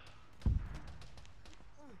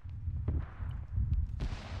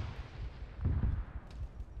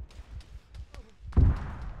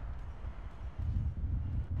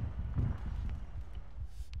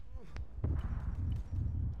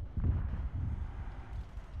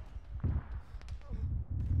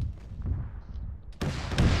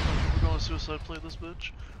 We're going suicide play this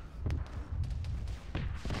bitch.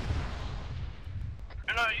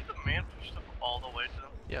 You're not you the man pushed up all the way to them.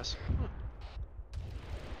 Yes.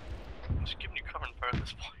 I'm just giving you cover and fire at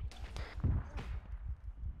this point.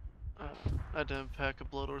 I didn't pack a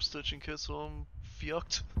blood or stitching kit, so I'm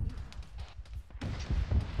fucked.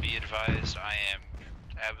 Be advised, I am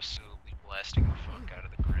absolutely blasting the fuck out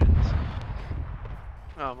of the grids.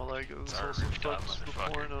 Oh, my leg is Sorry, also rooftop fucked to the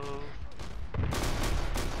motherfucker. point of...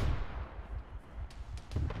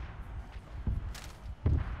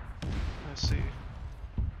 I see.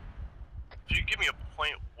 If you give me a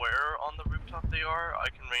point where on the rooftop they are, I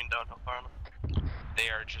can rain down how far on them. They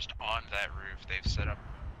are just on that roof. They've set up.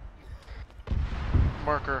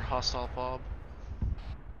 Marker, hostile Bob.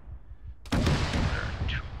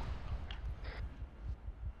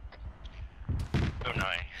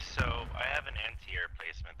 Unai, so I have an anti-air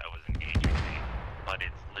placement that was engaging me, but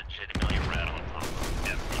it's legitimately right on top of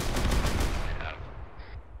everything I have.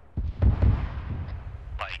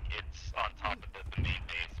 Like, it's on top of the main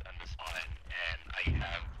base and the spawn, and I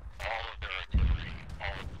have all of their artillery,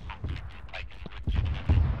 all like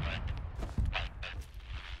legitimately right on this.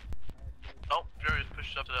 Oh, Fury is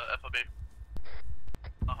pushed up to the FOB.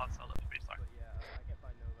 A hostile FOB, sorry. But yeah, I can't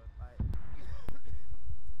find Nova.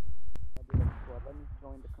 I'll do that squad. Let me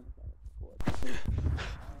join the contact squad.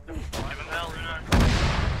 Give him hell, Unai.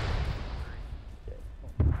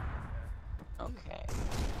 Okay.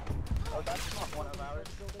 Oh, that's not one of ours.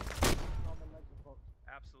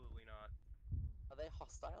 Absolutely not. Are they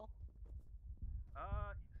hostile?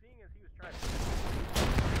 Seeing as he was trying to...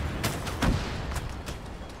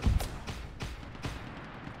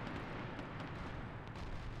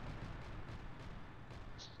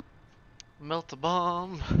 Melt the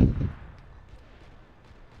bomb.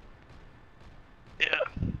 Yeah.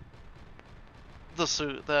 The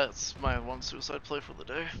suit, that's my one suicide play for the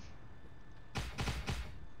day.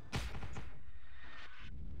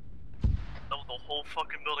 That was the whole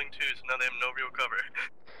fucking building too, so now they have no real cover.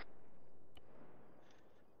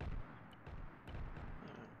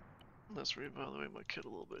 Let's reevaluate my kit a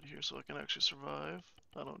little bit here so I can actually survive.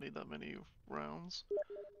 I don't need that many rounds.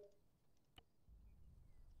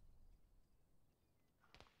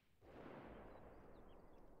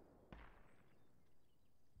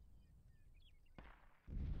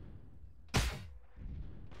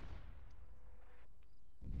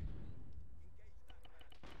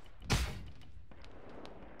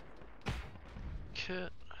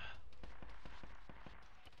 Kit.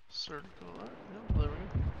 Surgical, no, there we go.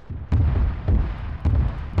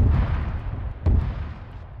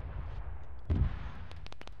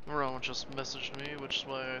 Rowan just messaged me, which is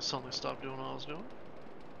why I suddenly stopped doing what I was doing.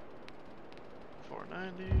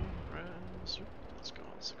 490, res, let's go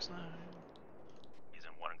on 6-9. He's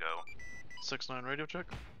in one go. 6-9 radio check.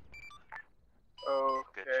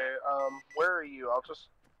 Okay, where are you? I'll just...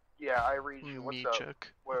 Yeah, I read you. What's Me up?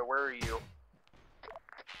 check. Where are you?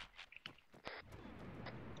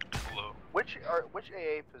 Hello. Which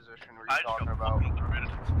AA position were you I just talking got about? fucking obliterated.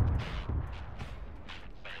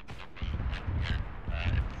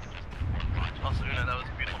 Also, Unai, that was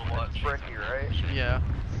beautiful to watch. Bricky, right? Yeah,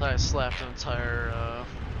 I slapped an entire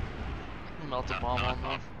melted bomb on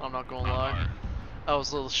them. I'm not gonna lie. I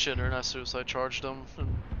was a little shitter and I suicide charged him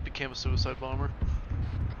and became a suicide bomber.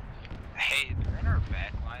 Hey, they're in our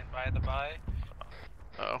back line, by the by.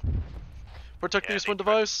 Oh. Protect the Yeah, Eastwind they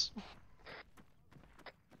device!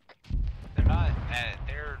 They're not.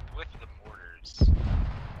 They're with the mortars.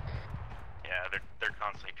 Yeah, they're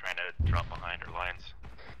constantly trying to drop behind our lines.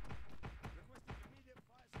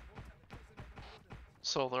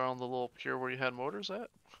 So they're on the little pier where you had mortars at?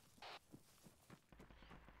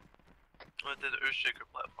 With the Earthshaker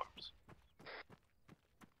platforms.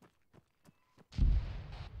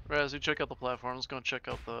 Raz, you check out the platforms, go and check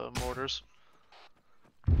out the mortars.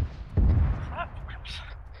 Platforms?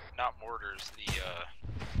 Not mortars, the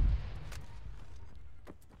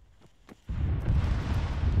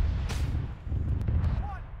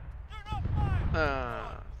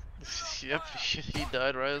Yep, he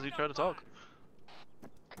died right as he tried to talk.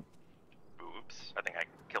 Oops. I think I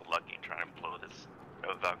killed Lucky trying to blow this.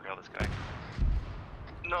 Valkyrie, this guy.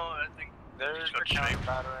 No, I think they're just got counter shaped.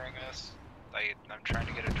 battering us. I'm trying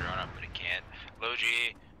to get a drone up, but it can't.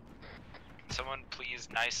 Logi, can someone please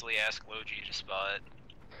nicely ask Logi to spot?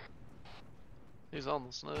 He's on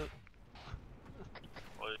the snap.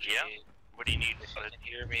 Logi, Yeah? What do you need? if you can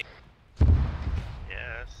hear me.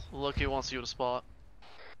 Yes. Lucky wants you to spot.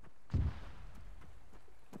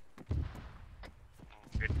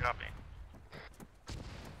 Good copy.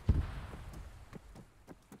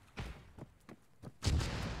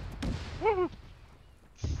 Woohoo!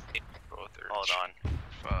 Both are Hold on.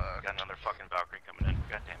 fuck. Got another fucking Valkyrie coming in.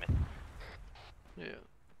 God damn it.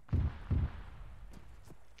 Yeah.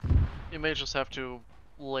 You may just have to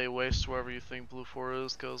lay waste wherever you think Blue 4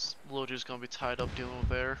 is, because Logi's gonna be tied up dealing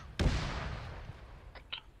with air.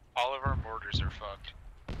 All of our mortars are fucked.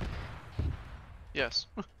 Yes.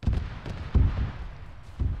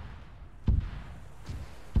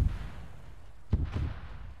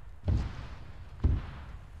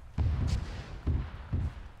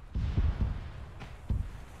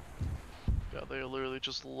 God, they're literally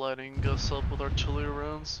just lighting us up with artillery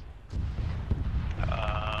rounds. You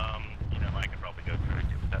know, I could probably go try to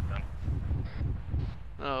deal with that then.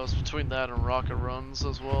 No, it's between that and rocket runs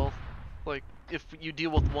as well. Like, if you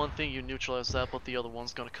deal with one thing, you neutralize that, but the other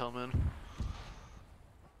one's gonna come in.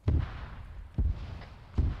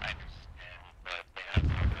 I understand, but they have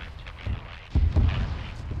artillery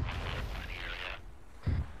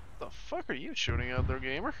area. The fuck are you shooting at there,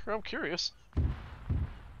 gamer? I'm curious.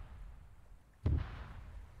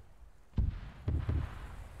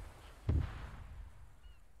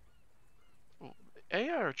 AI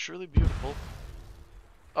are truly beautiful.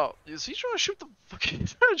 Oh, is he trying to shoot the fucking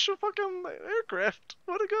trying to shoot fucking aircraft?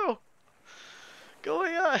 Where'd it go? Go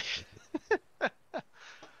AI!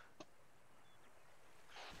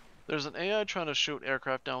 There's an AI trying to shoot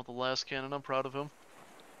aircraft down with the last cannon. I'm proud of him.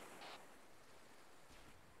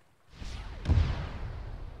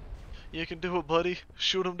 You can do it, buddy.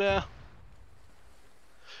 Shoot him down.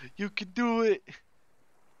 You can do it.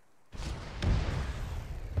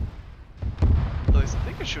 At least I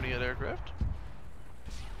think you're shooting at aircraft.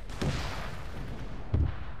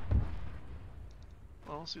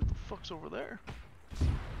 I'll see what the fuck's over there.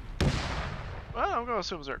 Well, I'm gonna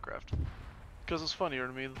assume it's aircraft. Because it's funnier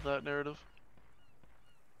to me than that narrative.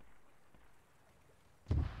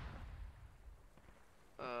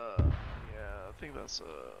 Yeah, I think that's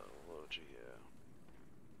Logi,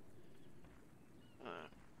 yeah.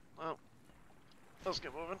 Well, let's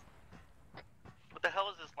get moving. What the hell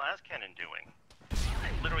is this last cannon doing?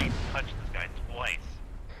 I literally touched this guy twice.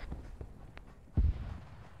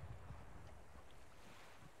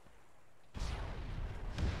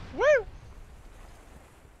 Woo!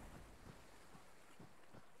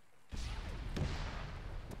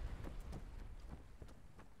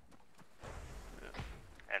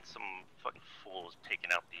 And some fucking fools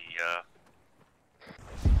taking out the,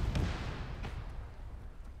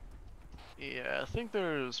 Yeah, I think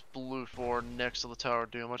there's Blue 4 next to the Tower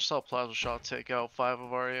of Doom. I just saw Plasma Shot take out 5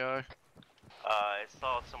 of our AI. I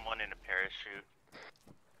saw someone in a parachute.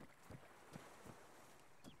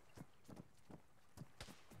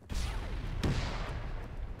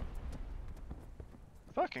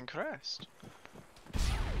 Fucking Christ.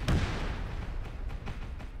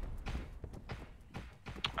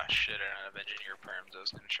 Ah shit, I don't have engineer perms. I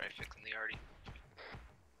was gonna try fixing the arty.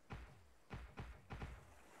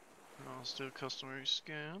 Let's do a customary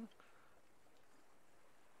scan.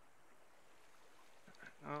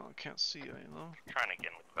 Oh, I can't see any of them. Trying to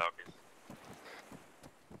get in with Valkyries.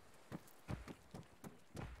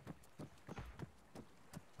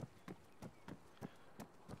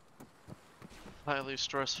 Highly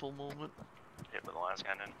stressful moment. Hit with the last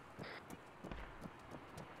cannon.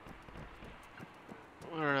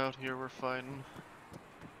 We're out here, we're fighting.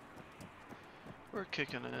 We're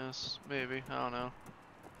kicking ass. Maybe, I don't know.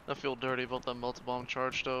 I feel dirty about that multi-bomb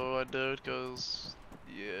charge though I did, cause,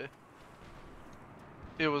 yeah.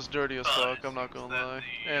 It was dirty as fuck, it I'm not seems gonna that lie.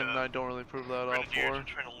 the, And I don't really prove that off Grenadiers for. are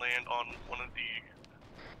trying to land on one of the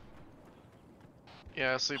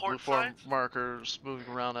Yeah, I see blue port form sides? markers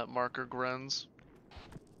moving around at marker Grens.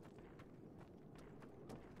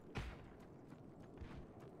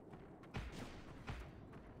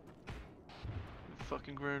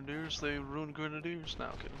 Fucking grenadiers, they ruined grenadiers.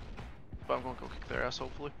 Now, kidding. But I'm gonna go kick their ass,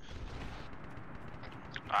 hopefully.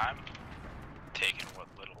 I'm taking what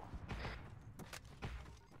little.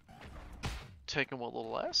 Taking what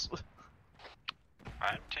little ass?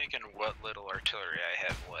 I'm taking what little artillery I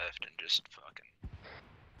have left and just fucking.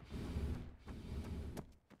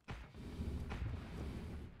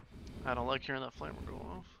 I don't like hearing that flamer go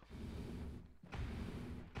off.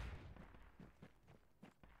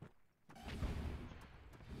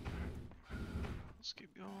 Let's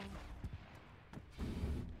keep going.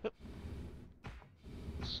 Yep.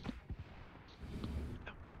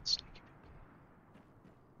 Yep. Sneaky.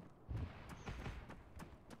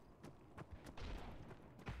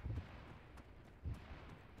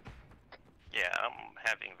 Yeah, I'm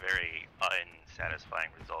having very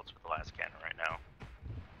unsatisfying results with the last cannon right now.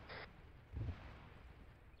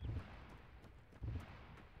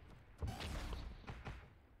 The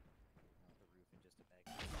roof and just a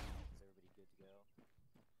bag. Is everybody good to go?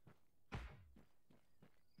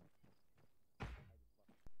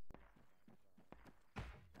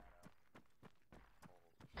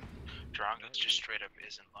 Drongo just straight up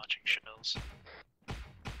isn't launching shells.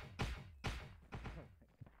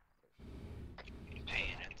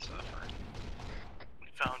 Pain and suffering. We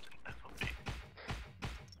found an FOB. We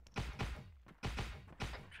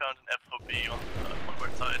found an FOB on one of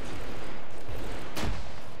our sides.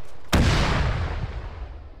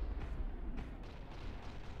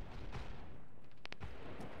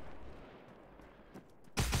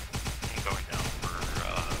 I'm going down for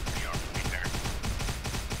rearmament there.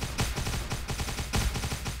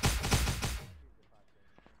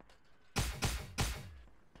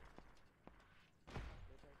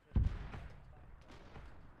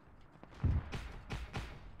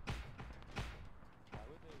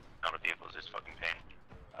 Not a vehicle is just fucking pain.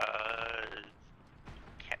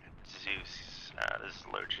 Zeus, this is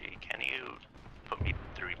Lurgy. Can you put me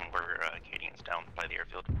through even where Cadian's down by the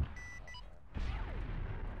airfield?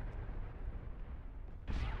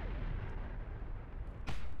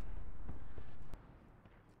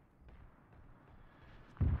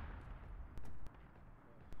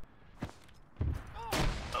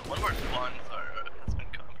 One of our spawns has been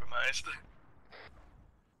compromised.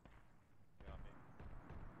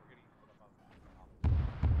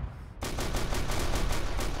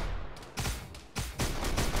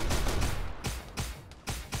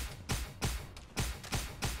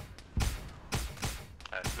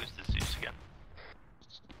 Who's the Zeus again?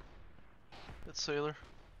 It's Sailor.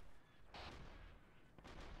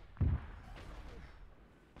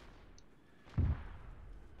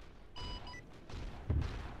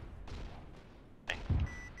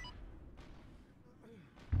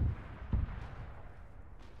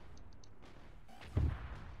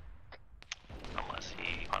 Unless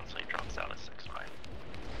he honestly drops out at 6-5.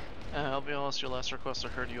 I'll be honest, your last request I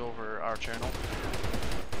heard you over our channel.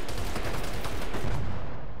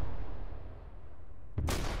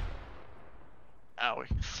 Owie.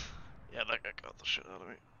 Yeah, that guy got the shit out of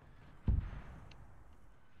me.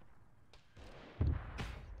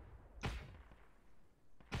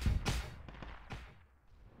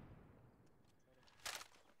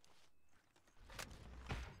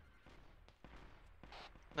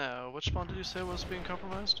 Now, which spawn did you say was being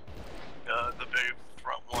compromised? The very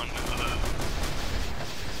front one.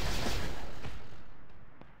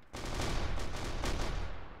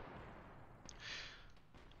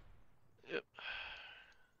 Yep.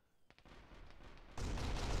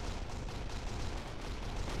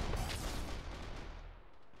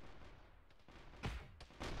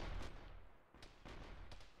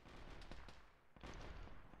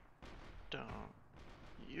 Don't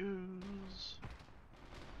use.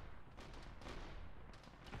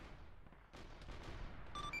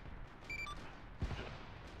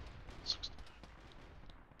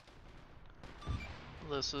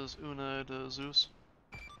 This is Unai to Zeus.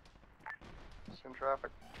 In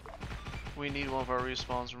traffic. We need one of our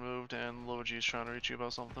respawns removed, and Low-G is trying to reach you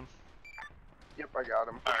about something. Yep, I got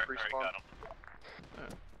him. Alright, Respawn. got him.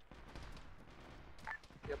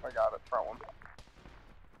 Yep, I got it. Front one.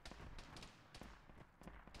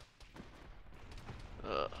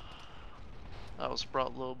 I was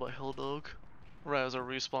brought low by Hilldog. Right as I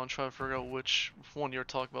respawn, trying to figure out which one you're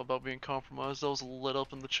talking about being compromised. I was lit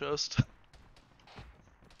up in the chest.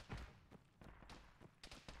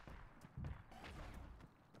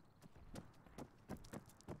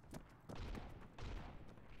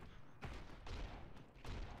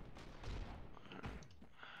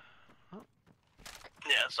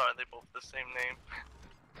 Yeah, sorry, they both the same name.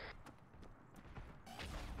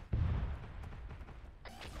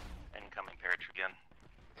 Incoming paratroop again.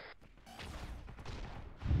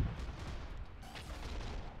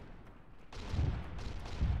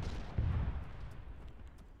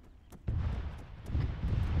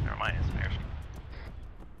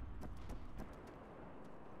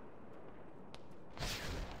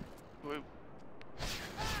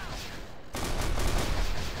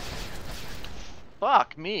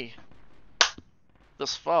 Fuck me.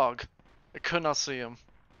 This fog. I could not see him.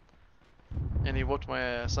 And he whooped my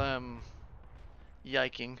ass. I am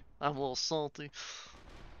yiking. I'm a little salty.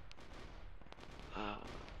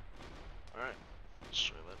 Alright. Let's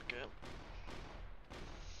try that again.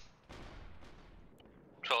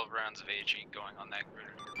 12 rounds of AG going on that grid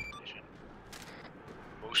division.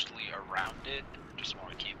 Mostly around it. Just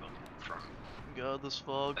want to keep them from. God, this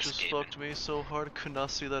fog just Escaping. fucked me so hard. Could not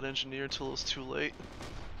see that engineer until it was too late.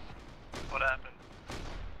 What happened?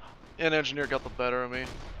 An engineer got the better of me.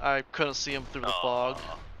 I couldn't see him through the fog.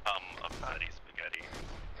 Upsetty spaghetti.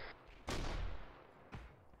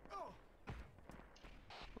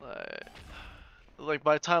 Like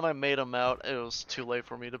by the time I made him out, it was too late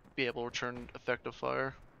for me to be able to return effective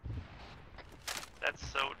fire. That's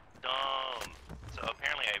so dumb. So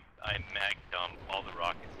apparently I mag dumped all the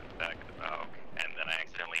rockets in the back of the Valk, and then I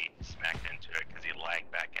accidentally smacked into it because he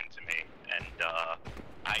lagged back into me, and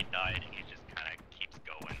I died, and he just kind of keeps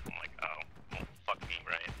going. I'm like, oh, well, fuck me,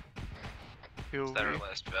 right? Is that our POV.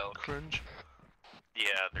 last Valk? Cringe.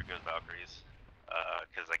 Yeah, there goes Valkyries.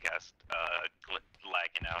 Because I guess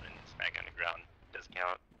lagging out and smacking on the ground does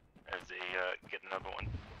count as a get another one.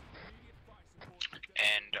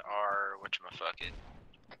 And our whatchamaffucket.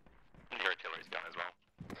 Your artillery's gone as well.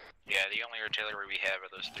 Yeah, the only artillery we have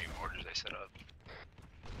are those 3 mortars I set up.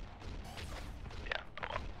 Yeah,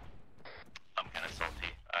 oh well. I'm kind of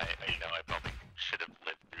salty. I probably should have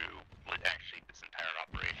lived through actually this entire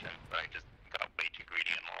operation, but I just got way too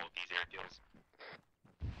greedy on all of these air deals.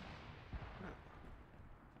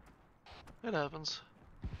 It happens.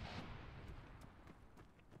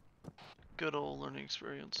 Good old learning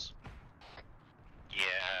experience.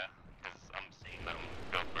 Yeah, because I'm seeing them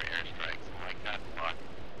go for airstrikes. I'm like, God, fuck.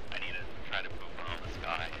 I need to try to poop on the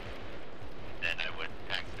sky. Then I would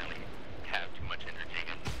accidentally have too much energy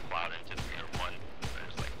and cloud into 3 or 1. But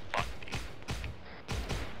it's like, fuck me.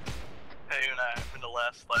 Hey, Unai, I'm in the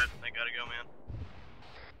last slide. I gotta go, man.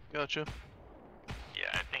 Gotcha. Yeah,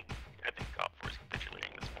 I think OPFOR is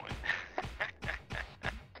capitulating at this point.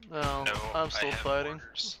 No, No, I'm I still have fighting.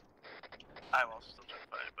 mortars. I'm also still trying to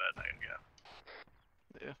fight it, but I can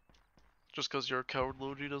go. Just because you're a coward,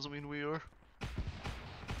 Logi, doesn't mean we are.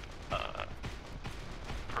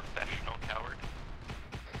 Professional coward.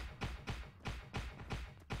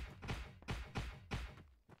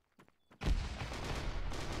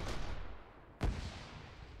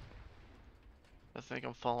 I think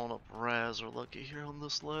I'm following up Raz or Lucky here on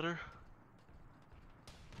this letter.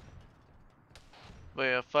 But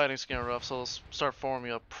yeah, fighting's getting rough, so let's start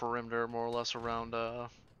forming a perimeter more or less around the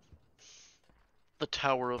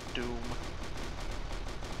Tower of Doom.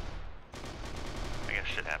 I guess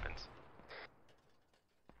shit happens.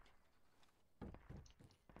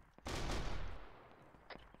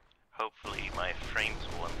 Hopefully my frames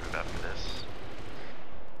will improve after this.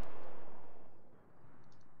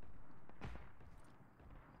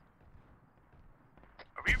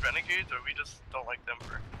 Are we renegades, or we just don't like them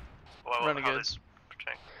for? Well, Renegades.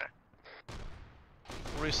 Okay.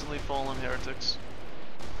 Recently fallen heretics.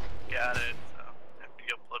 Got it. So, you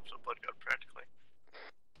get blood god practically.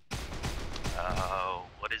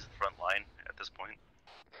 What is the front line at this point?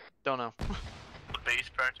 Don't know. The base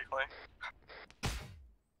practically.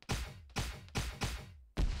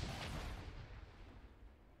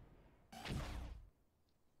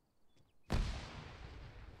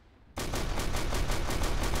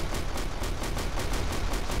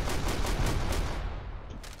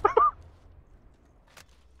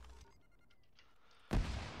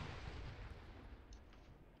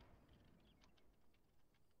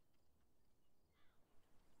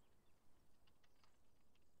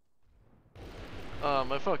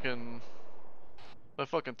 My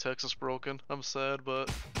fucking text is broken. I'm sad,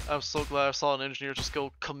 but I'm so glad I saw an engineer just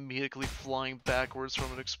go comedically flying backwards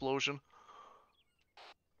from an explosion.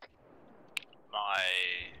 My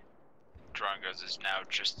Drongos is now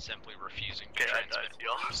just simply refusing to Okay, I transmit died,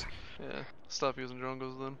 y'all. orders. Yeah, stop using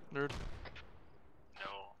drongos then, nerd.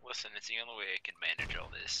 No, listen, it's the only way I can manage all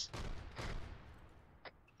this.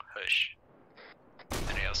 Hush.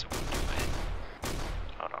 And I also want to win.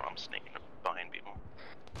 Hold on, I'm sneaking up behind people.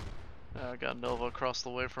 I got Nova across the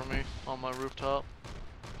way from me on my rooftop.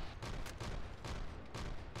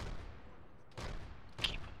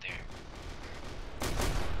 Keep them there.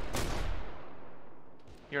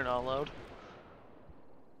 You're not allowed.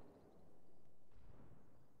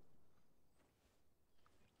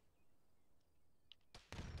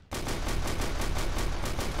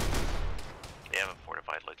 They have a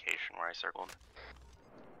fortified location where I circled.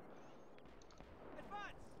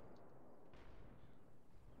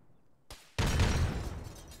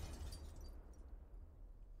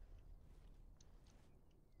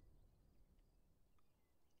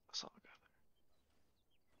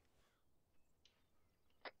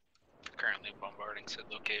 currently bombarding said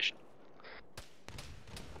location.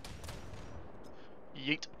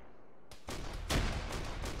 Yeet.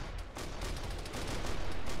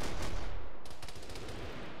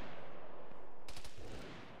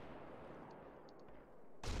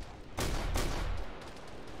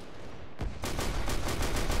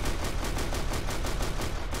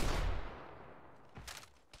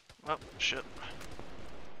 Oh, shit.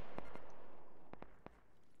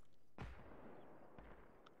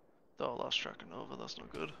 Oh, I lost track of Nova, that's no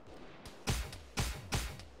good.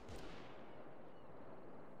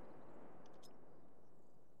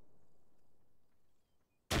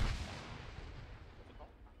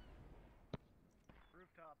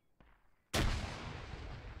 Rooftop.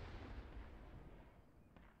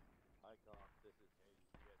 Icon, this is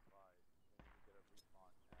Hades. Be advised. When you get a respawn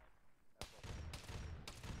at FL.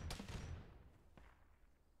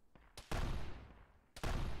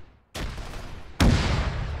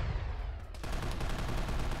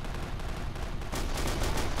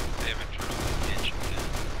 They haven't drilled the engine yet.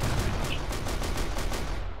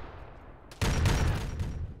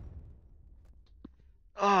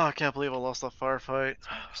 Oh, I can't believe I lost that firefight. It's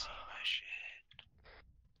hard to see my shit.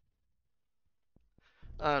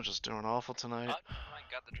 I'm just doing awful tonight. Oh, I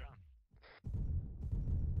got the drone.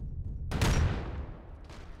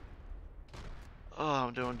 Oh,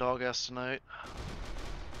 I'm doing dog ass tonight.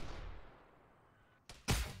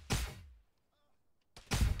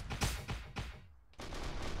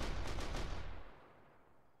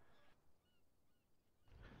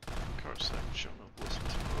 Car's showing up, listen to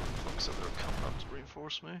folks said they were coming up to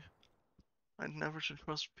reinforce me. I never should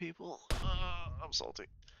trust people. I'm salty.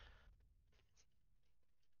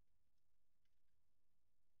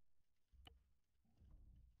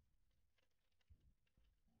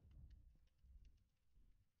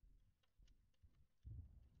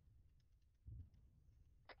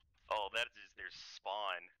 Oh, that is their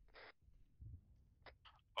spawn.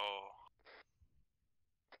 Oh.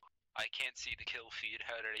 I can't see the kill feed.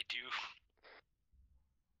 How did I do?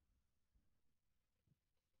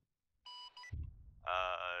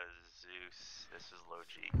 Zeus, this is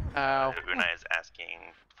Logi. Ow. Unai is asking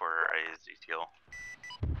for a Zeus heal.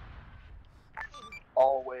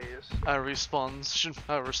 Always. I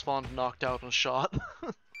respawned knocked out and shot.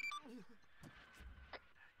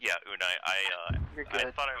 Yeah, Unai, You're I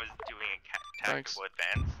good. thought I was doing a Thanks. tactical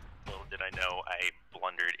advance. Little did I know I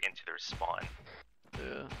blundered into their spawn.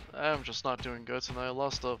 Yeah, I'm just not doing good tonight. I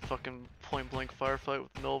lost a fucking point blank firefight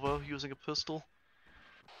with Nova using a pistol.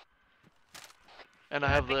 And I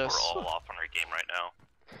have think this. we're all off on our game right now.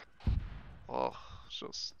 Oh,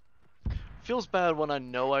 just feels bad when I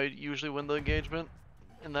know I usually win the engagement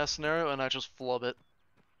in that scenario and I just flub it.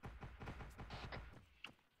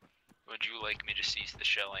 Would you like me to cease the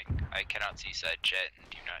shelling? I cannot see side chat and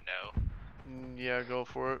do not know. Yeah, go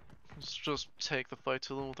for it. Let's just take the fight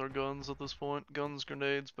to them with our guns at this point. Guns,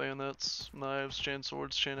 grenades, bayonets, knives, chain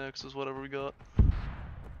swords, chain axes, whatever we got.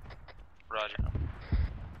 Roger.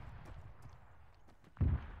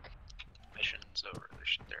 Mission's over.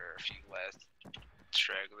 There are a few last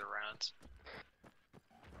straggler rounds.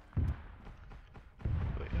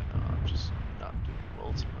 But yeah, no, I'm just not doing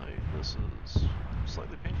well tonight. This is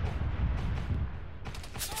slightly painful.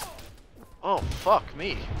 Oh, fuck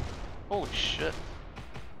me. Holy shit.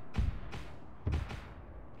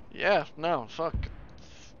 Yeah, no, fuck.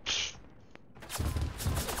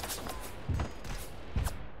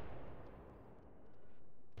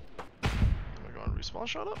 Am I going to respawn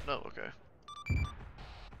shot up? No, okay.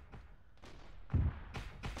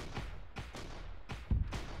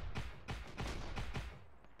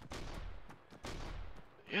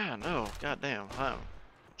 Yeah, no, goddamn, I'm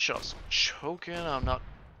just choking, I'm not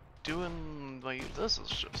doing my, this is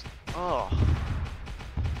just, oh.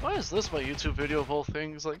 Why is this my YouTube video of all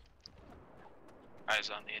things, like? Eyes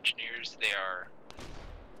on the engineers. They are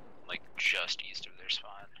like just east of their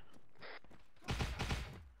spawn.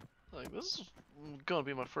 Like, this is gonna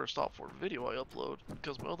be my first OPFOR video I upload,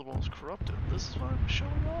 because my other one was corrupted. This is what I'm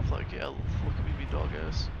showing off, like, yeah, look at me be dog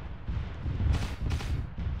ass.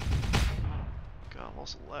 God, I'm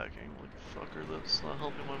also lagging, like a fucker, that's not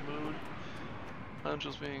helping my mood. I'm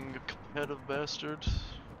just being a competitive bastard.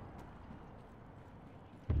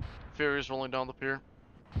 Fury's rolling down the pier.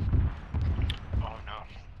 Oh no.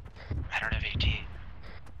 I don't have AT.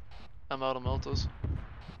 I'm out of Meltas.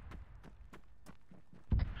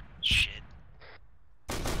 Shit.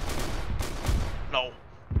 No.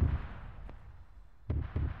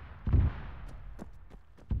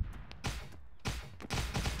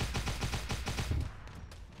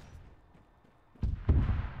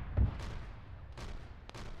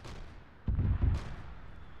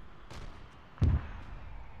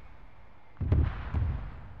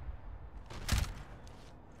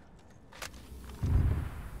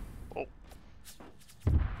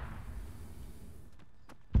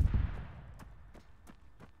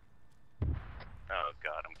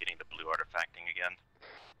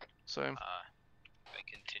 Same. I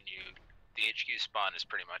continue. The HQ spawn is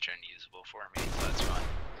pretty much unusable for me, so that's fine.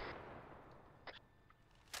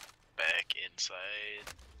 Back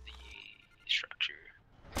inside the structure.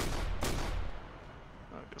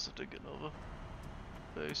 I guess I did get Nova.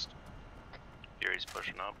 Based. Fury's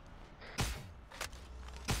pushing up.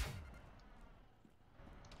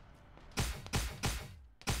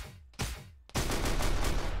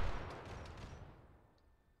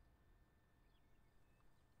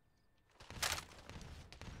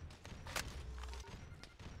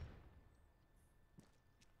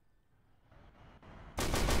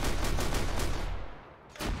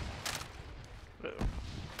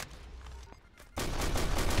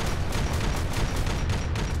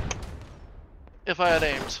 If I had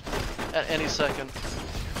aimed at any second.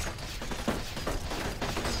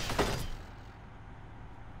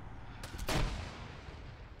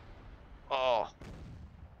 Oh.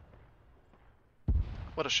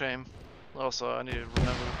 What a shame. Also, I need to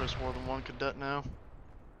remember that there's more than one cadet now.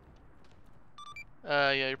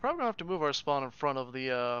 Yeah, you're probably gonna have to move our spawn in front of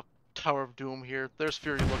the Tower of Doom here. There's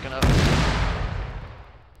Fury looking at us.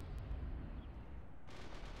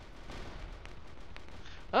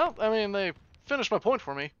 Well, I mean, they finished my point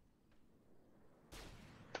for me.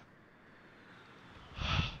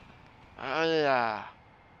 Yeah.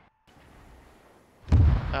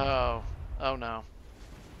 Oh. Oh no.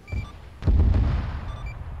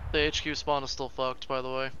 The HQ spawn is still fucked, by the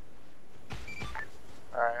way.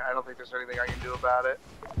 Alright, I don't think there's anything I can do about it.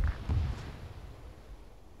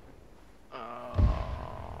 Oh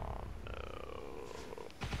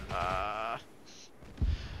no.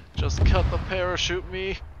 Just cut the parachute,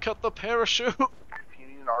 me. Cut the parachute. If you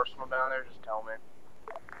need an arsenal down there, just tell me.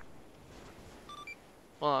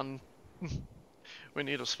 Come on. We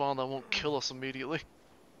need a spawn that won't kill us immediately.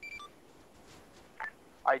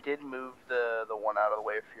 I did move the one out of the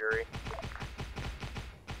way of Fury.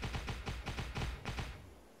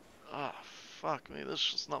 Ah, fuck me. This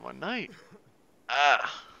is just not my night.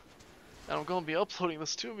 Ah. And I'm gonna be uploading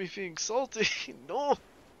this to me being salty. No.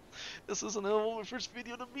 This isn't my first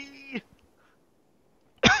video to me.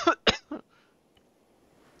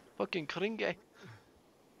 Fucking Kringe.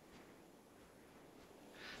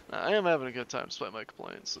 I am having a good time despite my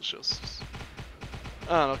complaints. It's just,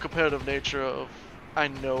 I don't know, competitive nature of, I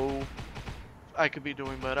know I could be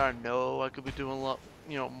doing better. I know I could be doing a lot,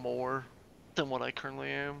 more than what I currently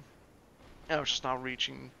am. And I was just not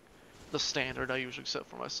reaching the standard I usually set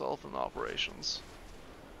for myself in operations.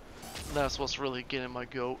 And that's what's really getting my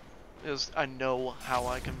goat, is I know how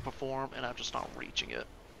I can perform and I'm just not reaching it.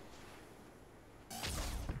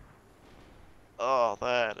 Oh,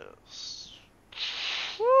 that is...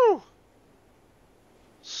 Woo!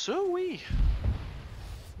 So-wee!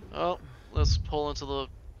 Well, let's pull into the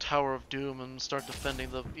Tower of Doom and start defending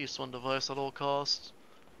the East 1 device at all costs.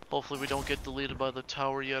 Hopefully we don't get deleted by the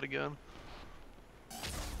tower yet again.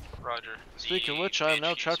 Roger. Speaking of which, I am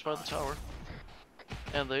now trapped by the tower.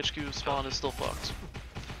 And the HQ spawn is still fucked.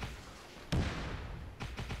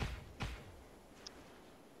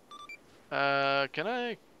 Can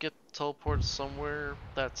I get teleported somewhere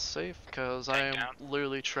that's safe? Because I am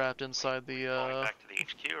literally trapped inside the, Going back to the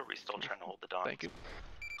HQ, or are we still trying to hold the Dons? Thank you.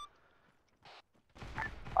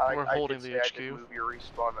 We're holding did the say I HQ. did move your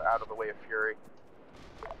respawn out of the way of Fury.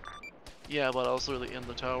 Yeah, but I was literally in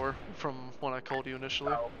the tower from when I called you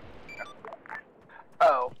initially.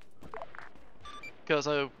 Oh. Because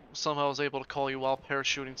I somehow was able to call you while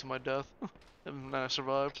parachuting to my death. And then I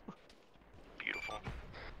survived. Beautiful.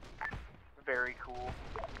 Very cool.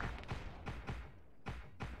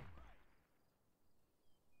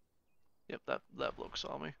 Yep, that bloke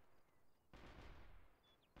saw me.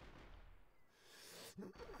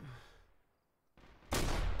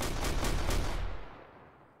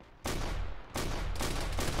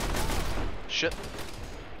 Shit.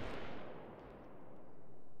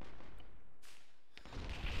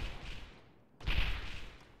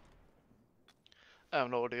 I have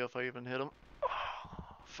no idea if I even hit him.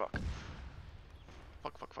 Fuck.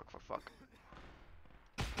 Fuck.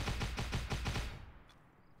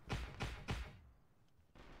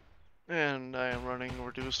 And I am running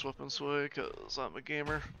reduced weapon sway because I'm a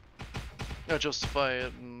gamer. I justify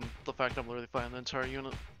it in the fact I'm literally fighting the entire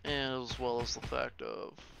unit, and as well as the fact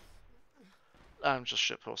of I'm just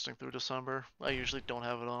shitposting through December. I usually don't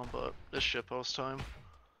have it on, but it's shitpost time.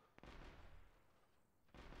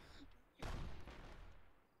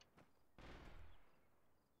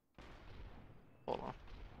 Hold on.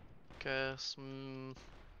 Guess,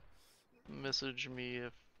 message me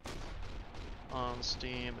if on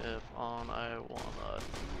Steam, if on I wanna.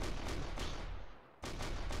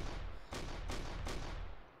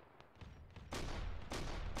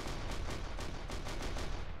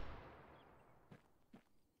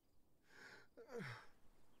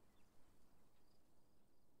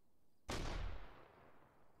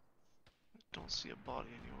 don't see a body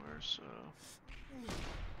anywhere, so...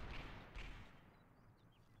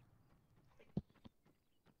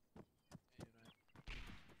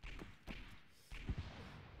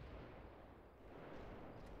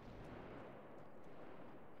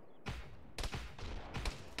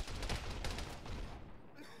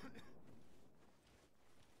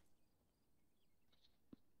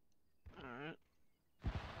 Alright.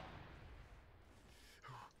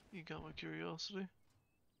 You got my curiosity.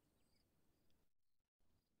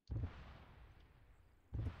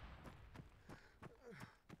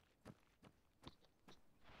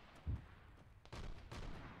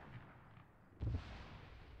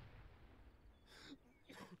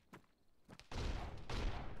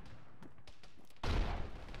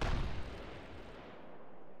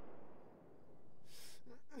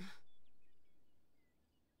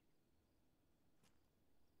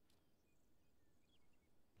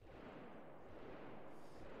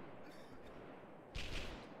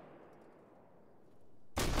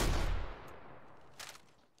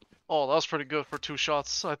 Oh, that was pretty good for 2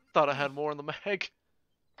 shots. I thought I had more in the mag.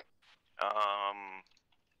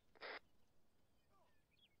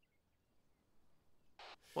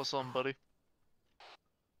 What's up, buddy?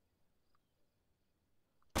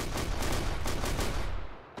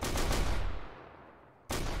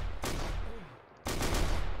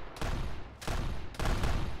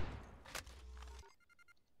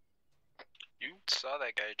 You saw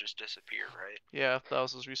that guy just disappear, right? Yeah, that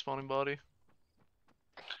was his respawning body.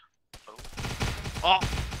 Oh. Oh!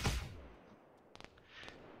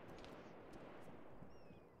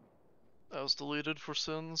 That was deleted for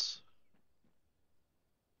sins.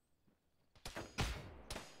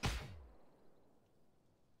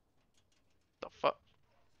 The fuck?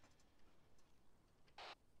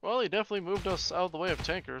 Well, he definitely moved us out of the way of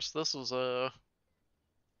tankers. This is, not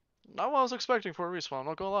what I was expecting for a respawn,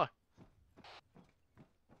 not gonna lie.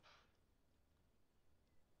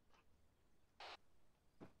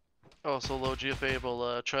 Oh, so low GFA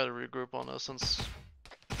will try to regroup on us since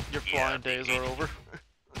your flying days are over.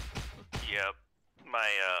 Yep. My,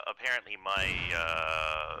 apparently my,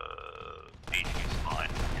 HQ spawn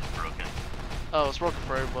is broken. Oh, it's broken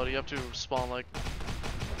for everybody. You have to spawn, like,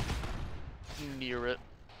 near it.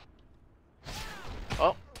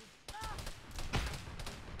 Oh.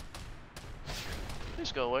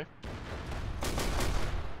 Please go away.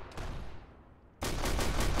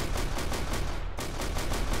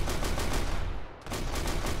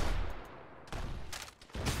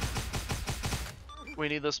 We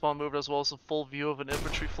need this spawn moved as well as a full view of an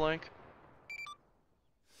infantry flank.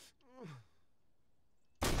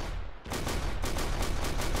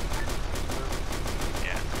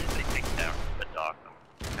 Yeah, they take down the dock.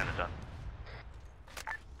 I'm kinda done.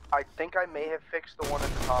 I think I may have fixed the one at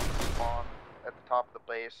the top of the spawn, at the top of the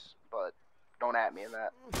base, but don't at me in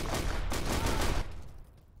that.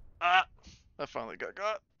 Ah! I finally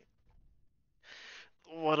got.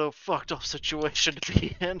 What a fucked up situation to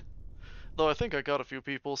be in. Though I think I got a few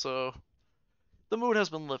people, so the mood has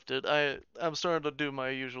been lifted. I'm starting to do my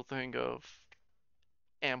usual thing of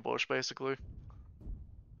ambush, basically.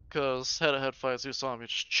 Cause head-to-head fights, you saw me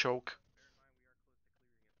just choke.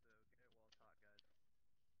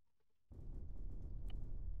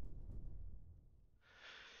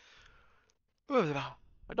 I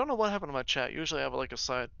don't know what happened to my chat. Usually I have like a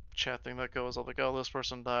side chat thing that goes, I'll like, oh, this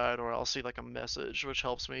person died, or I'll see like a message, which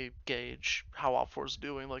helps me gauge how OPFOR's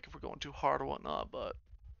doing, like if we're going too hard or whatnot, but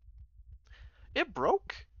it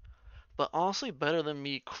broke. But honestly, better than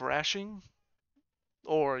me crashing,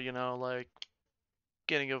 or, you know, like,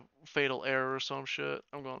 getting a fatal error or some shit.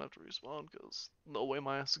 I'm gonna have to respawn, because no way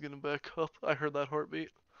my ass is getting back up. I heard that heartbeat.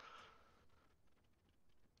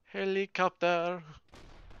 Helicopter!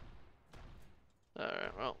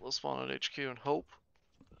 Alright, well, let's spawn at HQ and hope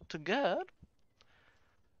to God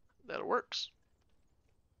that it works.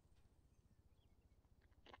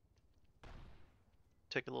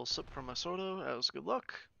 Take a little sip from my soda as good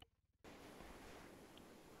luck.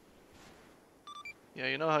 Yeah,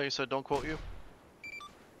 you know how you said don't quote you?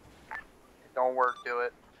 Don't work, do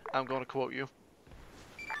it. I'm going to quote you.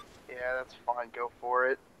 Yeah, that's fine, go for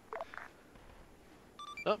it.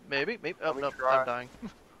 Oh, maybe. Oh, Let me no, try. I'm dying.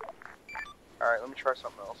 Alright, let me try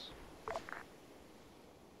something else.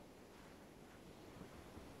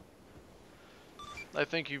 I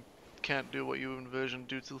think you can't do what you envisioned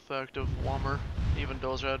due to the fact of Wommer. Even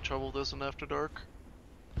Dozer had trouble with this in After Dark.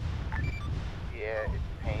 Yeah, it's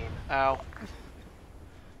pain. Ow.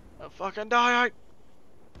 I fucking die!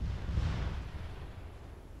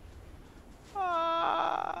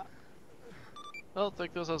 Ah. Well,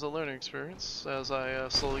 take this as a learning experience, as I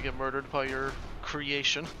slowly get murdered by your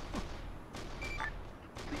creation.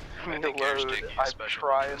 me I a think load. taking a I'm special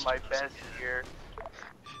trying interest my in this best again. here.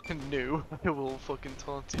 No, I will fucking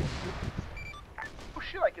taunt you. Oh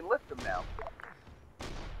shit, I can lift them now.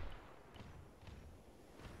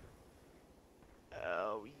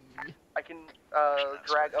 Oh, I can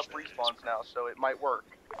drag up respawns now, so it might work.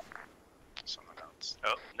 Someone else.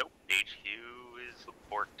 Oh, nope. HQ is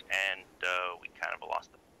borked, and we kind of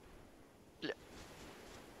lost them.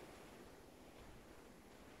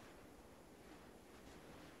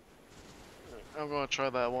 I'm gonna try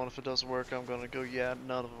that one. If it doesn't work, I'm gonna go, yeah,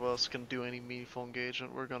 none of us can do any meaningful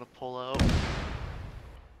engagement. We're gonna pull out.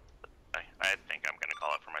 I think I'm gonna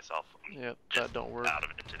call it for myself. I'm Yep, just that don't work. out of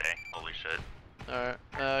it today. Holy shit.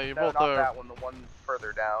 Alright, you No, both not are that one. The one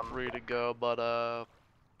further down. free to go, but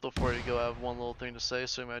before you go, I have one little thing to say,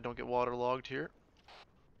 assuming I don't get waterlogged here.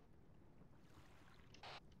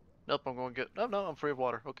 Nope, I'm going to get. No, I'm free of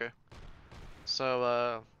water. Okay.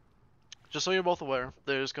 So, just so you're both aware,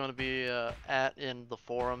 there's going to be at in the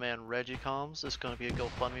forum and Regicoms. There's going to be a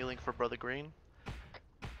GoFundMe link for Brother Green.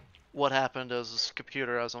 What happened is his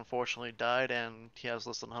computer has unfortunately died, and he has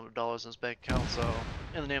less than $100 in his bank account. So,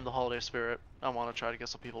 in the name of the holiday spirit, I want to try to get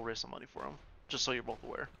some people raise some money for him. Just so you're both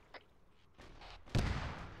aware.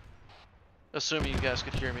 Assuming you guys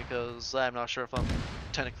could hear me, because I'm not sure if I'm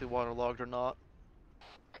technically waterlogged or not.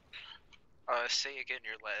 Say again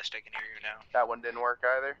your last. I can hear you now. That one didn't work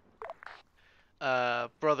either.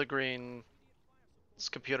 Brother Green's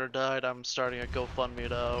computer died. I'm starting a GoFundMe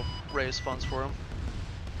to raise funds for him.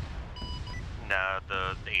 No,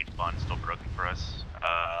 the H bond's still broken for us.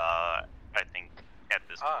 I think at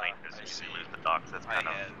this point, I as see. we lose the docks, that's I kind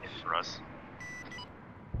of have- it for us.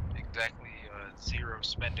 Exactly, 0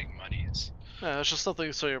 spending monies. Yeah, it's just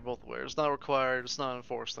something so you're both aware. It's not required, it's not an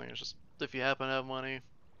enforced thing. It's just if you happen to have money,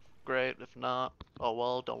 great. If not, oh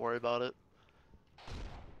well, don't worry about it.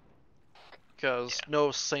 Because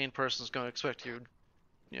no sane person's going to expect you,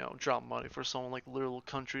 drop money for someone like literal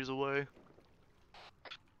countries away.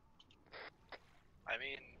 I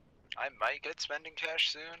mean, I might get spending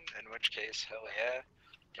cash soon, in which case, hell yeah.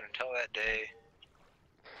 But until that day,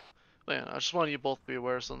 But yeah, I just wanted you both to be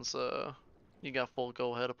aware since you got full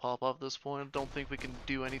go ahead to pop off at this point. Don't think we can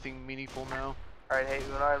do anything meaningful now. Alright, hey,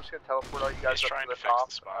 Unai, I'm just gonna teleport all you guys He's up trying to the to fix top.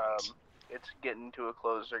 the spawns. It's getting to a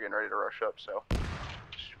close. They're getting ready to rush up, so.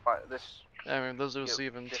 This. I mean, those who's Yep,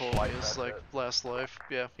 even just told me life, is that's like it. last life.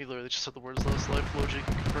 Yeah, he literally just said the words last life. Logic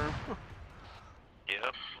can confirm.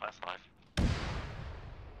 Yep, last life.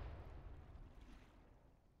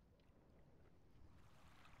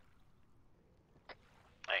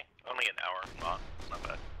 Hey, only an hour. Not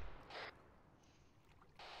bad.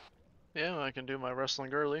 Yeah, I can do my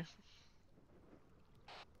wrestling early.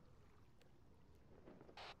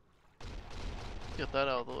 Get that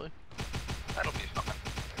out of the way. that'll be fun.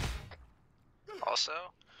 Also,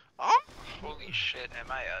 Ah! holy shit,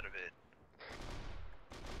 am I out of it?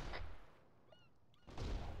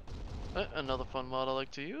 Another fun mod I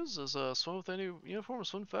like to use is swim with any uniform or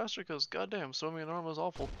swim faster, because goddamn, swimming in normal is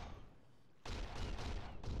awful.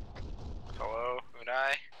 Hello,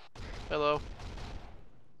 Unai? Hello.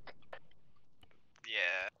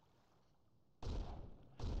 Yeah.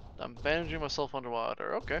 I'm bandaging myself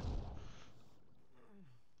underwater. Okay.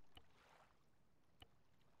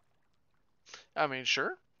 I mean,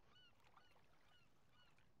 sure.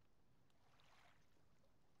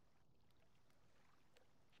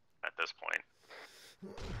 At this point.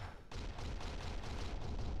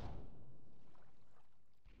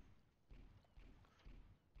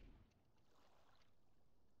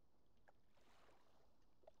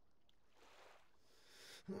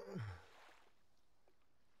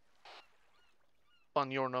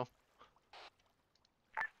 Buongiorno.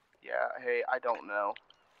 Yeah, hey, I don't know.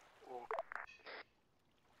 Oh.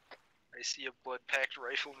 I see a blood-packed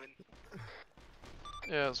rifleman.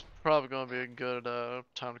 Yeah, it's probably gonna be a good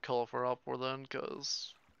time to call for OPFOR then,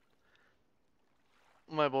 because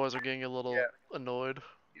my boys are getting a little annoyed.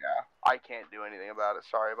 Yeah, I can't do anything about it.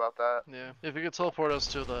 Sorry about that. Yeah, if you could teleport us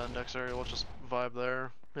to the next area, we'll just vibe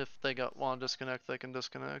there. If they want to disconnect, they can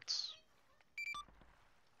disconnect.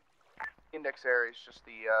 Index area is just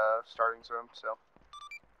the starting zone, so.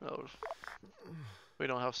 Oh, we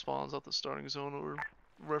don't have spawns at the starting zone or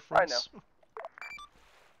reference. I know.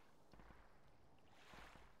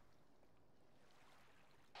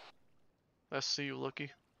 I see you,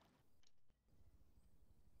 Lucky.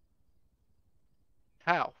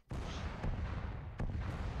 How?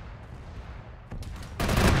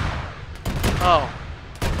 Oh.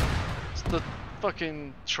 It's the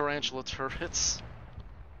fucking tarantula turrets.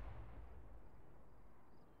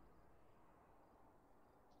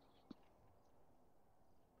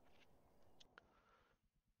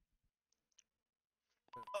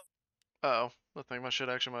 Uh oh, I think my shit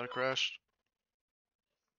actually might have crashed.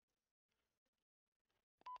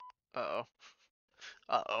 Uh oh.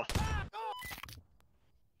 Uh oh.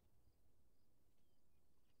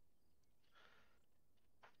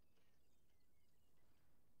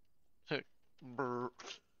 Hey. Brr.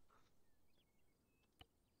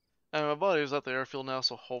 And my body's at the airfield now,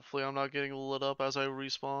 so hopefully I'm not getting lit up as I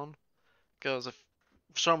respawn. Because if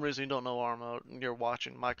for some reason you don't know Arma and you're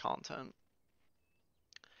watching my content,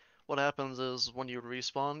 what happens is when you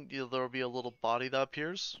respawn, there will be a little body that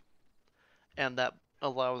appears, and that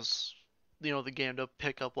allows the game to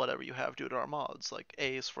pick up whatever you have due to our mods, like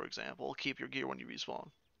Ace, for example, keep your gear when you respawn.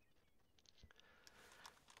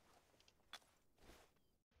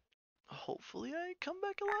 Hopefully I come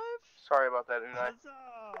back alive. Sorry about that, Unai.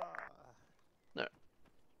 There.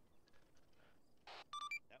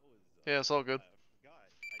 That was. Yeah, it's all good. I forgot.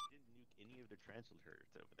 I didn't nuke any of the translators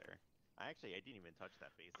over there. I didn't even touch that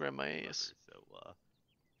base. Grab my ace. So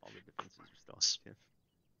all the defenses are still active.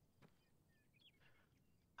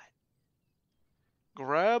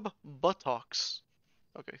 Grab buttocks.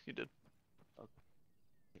 Okay, you did.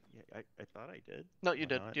 Yeah, I thought I did. No, you Why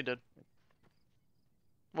did. not? You did.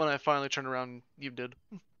 When I finally turned around, you did.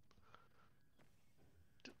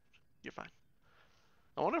 You're fine.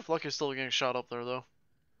 I wonder if Lucky's still getting shot up there, though.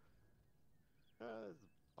 There's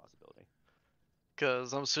a possibility.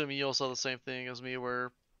 Because I'm assuming you also have the same thing as me,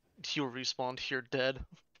 where you respawned here dead.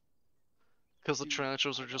 Because the Dude,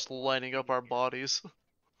 Tranchos I are got just launched lining up from our the bodies.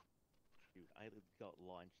 Dude, I got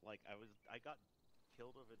launched. Like I got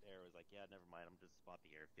killed over there. I was like, yeah, never mind. I'm just spot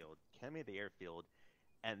the airfield. Came in the airfield,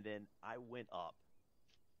 and then I went up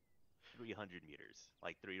 300 meters,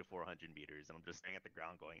 like 300 to 400 meters, and I'm just staring at the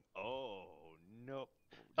ground, going, "Oh no!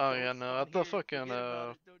 Oh Don't yeah, no, spawn at the here. fucking Forget about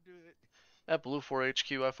it. Don't do it." at Blue 4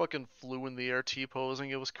 HQ, I fucking flew in the air T-posing.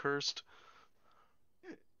 It was cursed.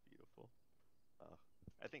 Beautiful.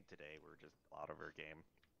 I think today we're just out of our game.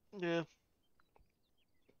 Yeah.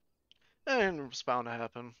 And it's bound to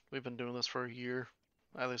happen. We've been doing this for a year.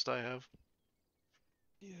 At least I have.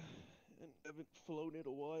 Yeah, and haven't flown in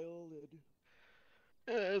a while.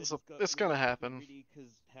 And It's gonna happen.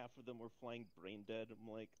 Because half of them were flying brain dead.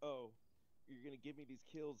 I'm like, oh, you're gonna give me these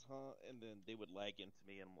kills, huh? And then they would lag into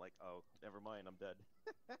me, and I'm like, oh, never mind, I'm dead.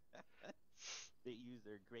 They use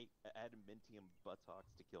their great adamantium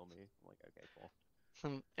buttocks to kill me. I'm like, okay,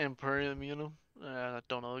 cool. Empyrean, I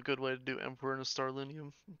don't know a good way to do Emperor in a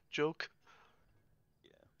Starlinium joke.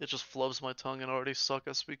 Yeah. It just flubs my tongue and already suck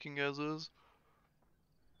at speaking as is.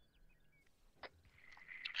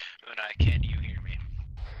 Unai, can you hear me?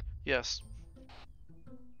 Yes.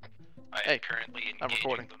 I am Hey, currently I'm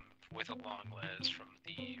recording. engaging them with a long les from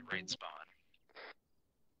the right spawn.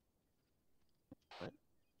 What?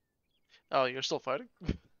 Oh, you're still fighting?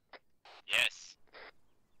 Yes.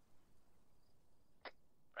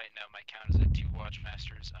 Right now my count is at 2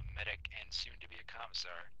 watchmasters, a medic, and soon to be a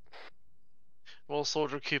commissar. Well,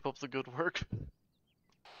 soldier, keep up the good work.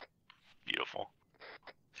 Beautiful.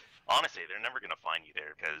 Honestly, they're never gonna find you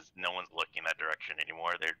there because no one's looking that direction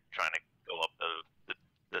anymore. They're trying to go up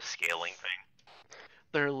the scaling thing.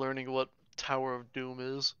 They're learning what Tower of Doom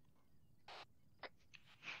is.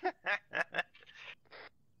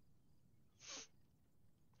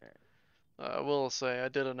 I will say, I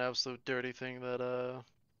did an absolute dirty thing that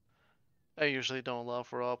I usually don't allow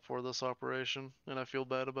for OPFOR this operation, and I feel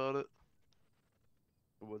bad about it.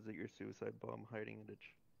 Was it your suicide bomb hiding in the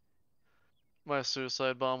My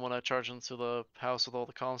suicide bomb when I charged into the house with all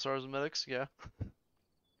the commissars and medics, yeah.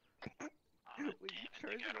 Oh, Wait, damn you it, they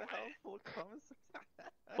charged got the away. house full of commissars?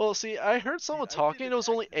 Well, see, I heard someone Dude, I did talking, an it was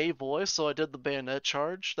only a accident. voice, so I did the bayonet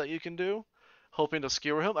charge that you can do, hoping to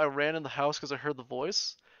skewer him. I ran in the house because I heard the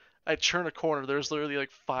voice. I turn a corner, there's literally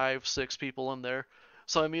like 5, 6 people in there.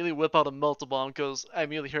 So I immediately whip out a melta bomb because I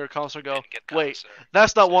immediately hear a commissar go, Didn't get wait, commissar.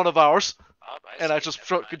 that's not So- one of ours. Oh, And I see, just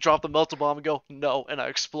never mind. drop the melta bomb and go, no, and I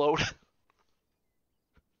explode.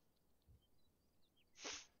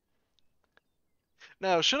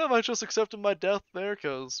 Now, should have I just accepted my death there?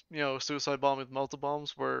 Because, suicide bomb with melta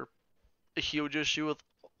bombs were a huge issue with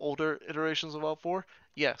older iterations of OPFOR?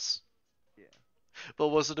 Yes. Yeah. But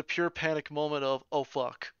was it a pure panic moment of, oh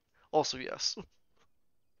fuck? Also, yes.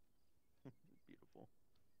 Beautiful.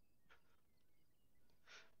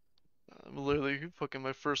 I'm literally fucking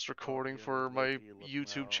my first recording Fabio for and my Loki,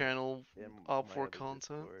 YouTube Lapmel, channel, and my OPFOR other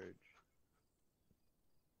content. Discord.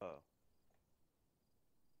 Oh.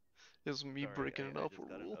 Is me Sorry, breaking an I up just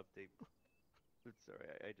got an rule. update. Sorry,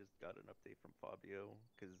 I just got an update from Fabio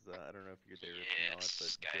because I don't know if you're there or not, Yes, but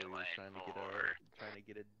Joey was Skyline Roar. trying to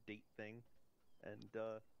get a date thing, and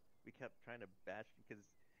we kept trying to bash because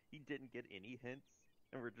he didn't get any hints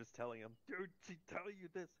And we're just telling him, dude, she tell you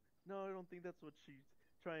this. No, I don't think that's what she's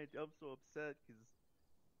trying to. I'm so upset because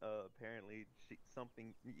apparently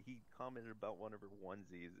he commented about one of her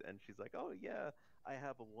onesies, and she's like, oh yeah, I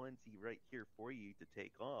have a onesie right here for you to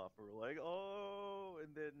take off. And we're like, oh,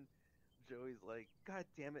 and then Joey's like, god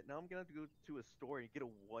damn it, now I'm gonna have to go to a store and get a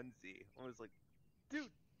onesie. I was like, dude,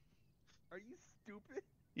 are you stupid?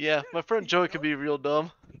 Yeah, my friend Joey could be real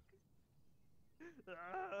dumb.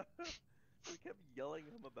 We kept yelling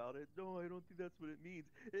at him about it. No, I don't think that's what it means.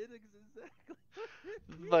 It is exactly what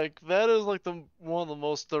it means. Like, that is like one of the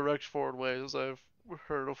most direct forward ways I've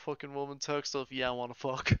heard a fucking woman text of, yeah, I wanna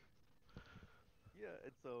fuck. Yeah,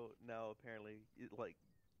 and so now apparently, like,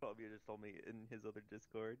 Fabio just told me in his other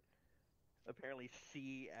Discord, apparently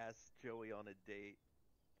she asked Joey on a date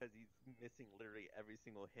because he's missing literally every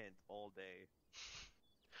single hint all day.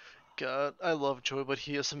 God, I love Joey, but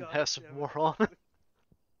he is a God massive damn it. moron.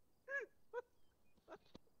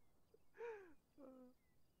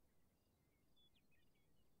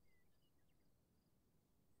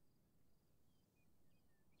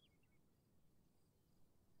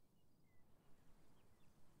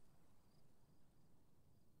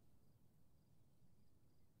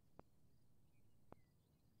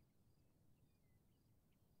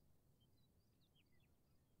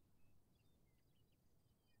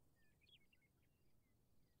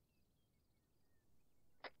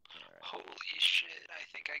 Holy shit, I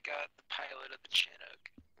think I got the pilot of the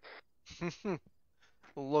Chinook.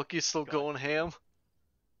 Lucky's still God. going ham.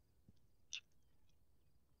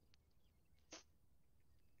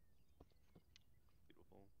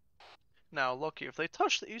 Beautiful. Now, Lucky, if they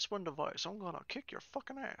touch the East Wind device, I'm gonna kick your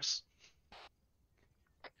fucking ass.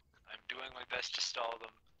 I'm doing my best to stall them.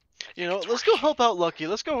 I You think know, it's let's go working. help out Lucky.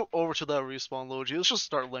 Let's go over to that respawn, Logi. Let's just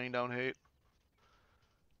start laying down hate.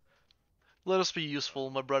 Let us be useful,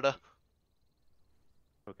 my brother.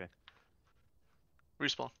 Okay.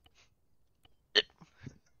 Respawn.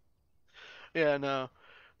 Yeah, no.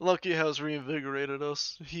 Lucky has reinvigorated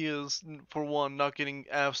us. He is, for one, not getting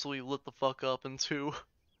absolutely lit the fuck up, and two,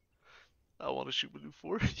 I want to shoot Blue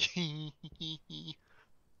for. See you,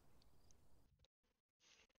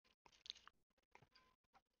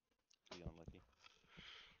 Unlucky.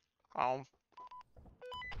 um,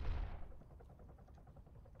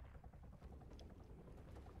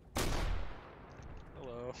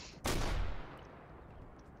 Hello.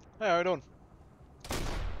 hey, how you doing?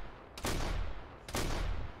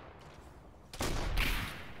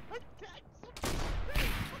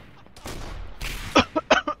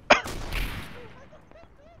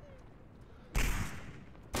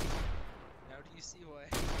 Now do you see why?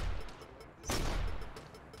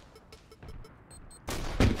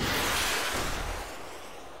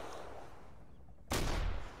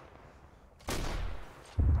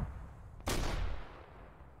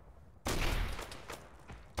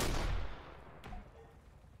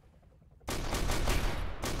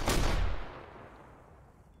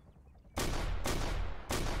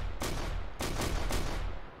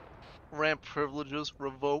 Ramp privileges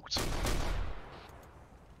revoked.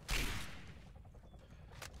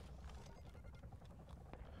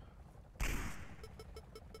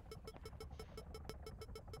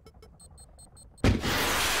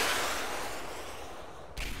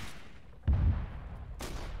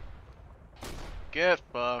 Get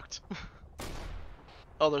fucked.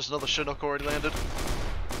 Oh, there's another Chinook already landed.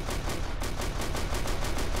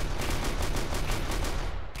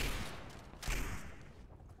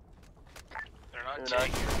 They're not Unai.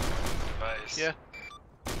 taking your device. Yeah.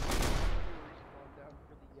 Respawn down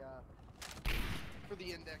for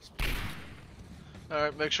the index.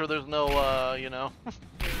 Alright, make sure there's no, you know.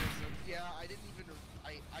 There is yeah, I didn't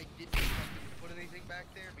expect them to put anything back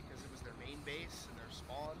there because it was their main base and their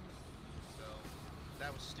spawn. So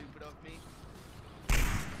that was stupid of me.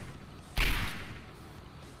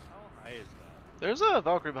 How high is that? There's a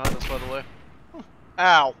Valkyrie behind us, by the way.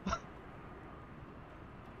 Ow!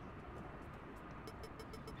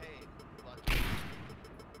 Hey, Lucky.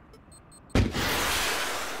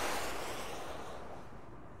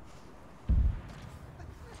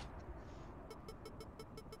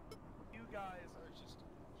 You guys are just.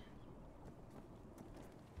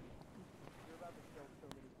 You're about to kill so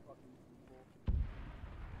many fucking people.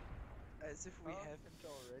 As if we Huh? haven't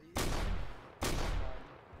already. Come on,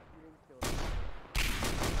 you didn't kill anyone.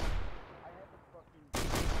 I had to fucking.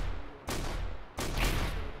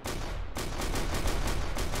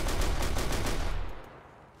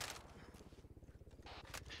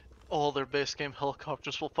 All their base game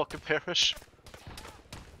helicopters will fucking perish.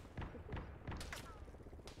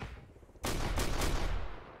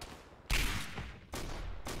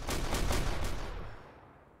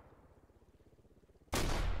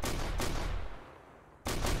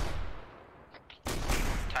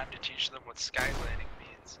 Time to teach them what skylining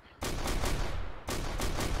means.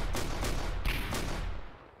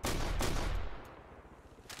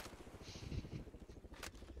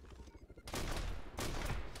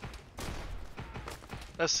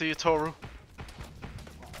 I see you, Toru.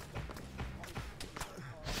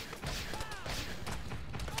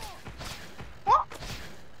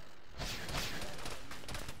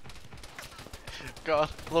 God,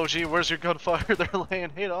 Logi, where's your gunfire? They're laying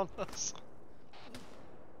hate on us.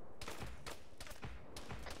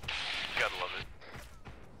 Gotta love it.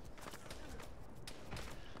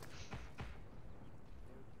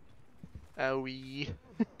 Owie.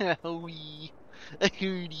 Owie. A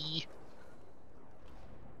hootie.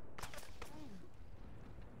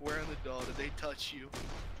 Where in the door did they touch you?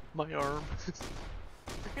 My arm.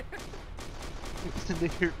 They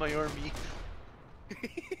hurt my army.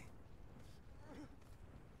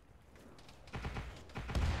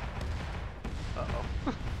 Uh-oh.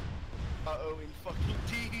 Uh-oh, in fucking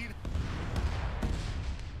deed.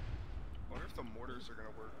 Wonder if the mortars are gonna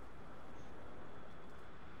work.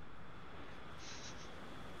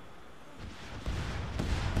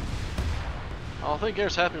 I don't think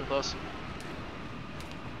Air's happy with us.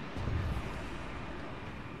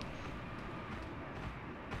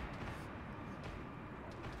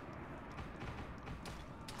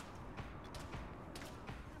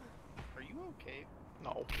 Are you okay?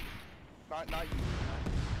 No. Not you.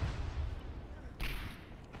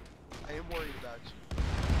 I am worried about you.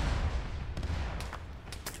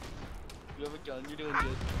 You have a gun, you're doing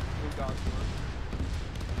good. You're God for it.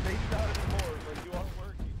 Maybe not anymore, but you are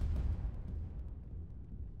working.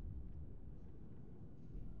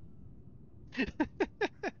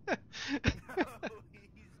 No,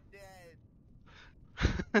 he's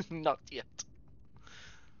dead. Not yet.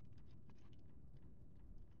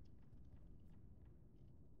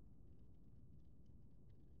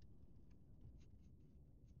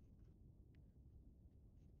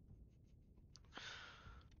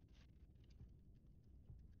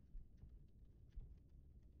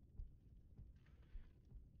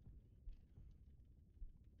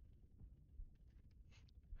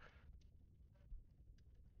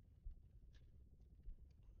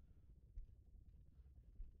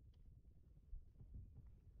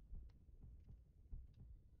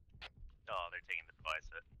 Oh, they're taking the device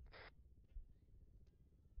hit.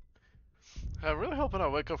 I'm really hoping I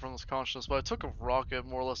wake up from this consciousness, but I took a rocket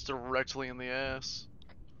more or less directly in the ass.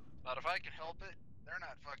 But if I can help it, they're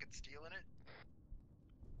not fucking stealing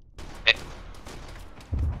it.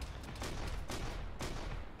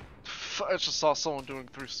 I just saw someone doing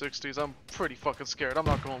 360s. I'm pretty fucking scared, I'm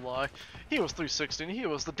not gonna lie. He was 360 and he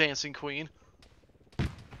was the dancing queen.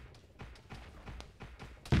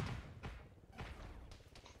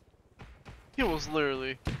 He was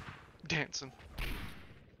literally dancing.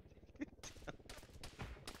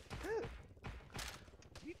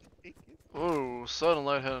 Oh, sudden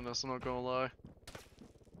lightheadedness, I'm not gonna lie.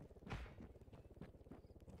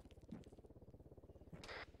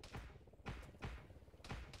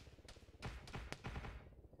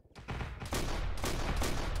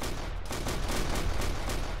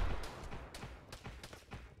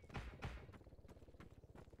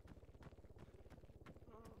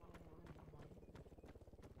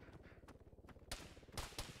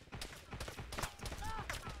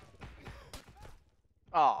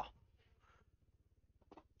 Ah.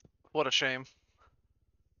 What a shame.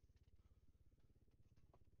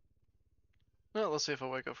 Well, let's see if I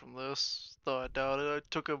wake up from this. Though I doubt it. I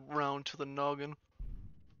took a round to the noggin.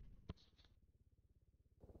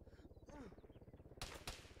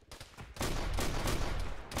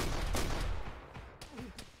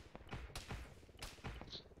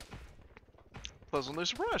 Pleasantly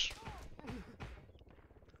surprised.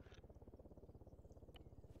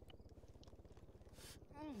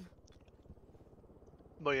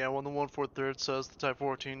 But yeah, when the 1/4 says the Type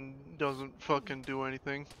 14 doesn't fucking do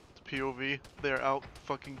anything, it's POV, they're out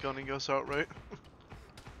fucking gunning us outright.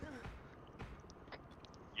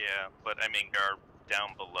 Yeah, but I mean, they're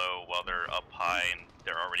down below while they're up high and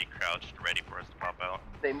they're already crouched, ready for us to pop out.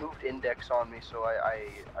 They moved index on me, so I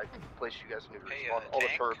placed you guys in new Hey, respawn. All the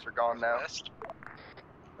tank, turrets are gone now. northwest.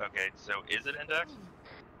 Okay, so is it index?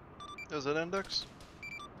 Is it index?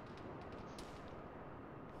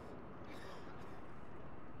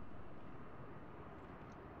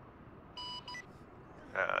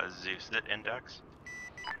 Zeus, is it index?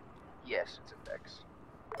 Yes, it's index.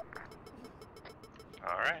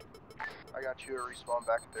 Alright. I got you a respawn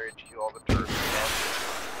back at their HQ, all the turrets are gone.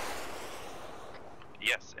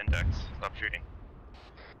 Yes, index. Stop shooting.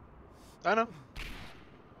 I know.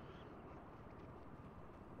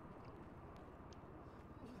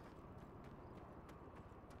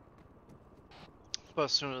 But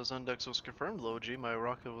as soon as index was confirmed, low G, my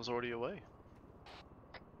rocket was already away.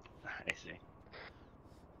 I see.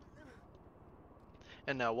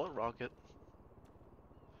 And now what rocket?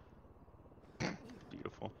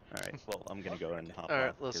 Beautiful. Alright, well, I'm gonna go and hop Alright,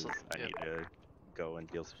 off because listen, I need to go and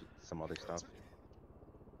deal with some other stuff.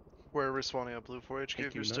 We're respawning at Blue 4 HQ Thank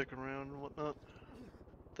if you're you, sticking around and whatnot.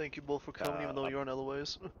 Thank you both for coming, even though you're on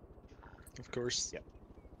LOAs. Of course. Yep.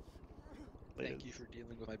 Thank you for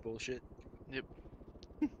dealing with my bullshit. Yep.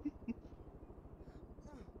 I'm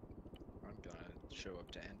gonna show up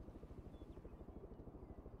to end.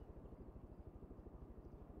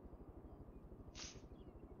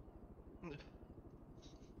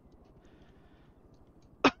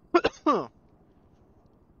 Well,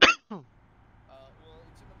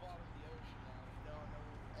 it's in the bottom of the ocean now. You don't know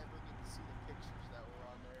ever get to see the pictures that were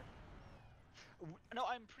on there. No,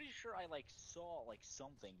 I'm pretty sure I like saw like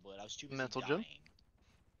something, but I was too busy Mental gym? dying.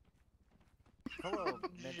 Hello,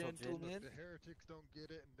 mental Gentlemen. The heretics don't get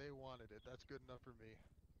it and they wanted it. That's good enough for me.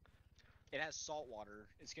 It has salt water.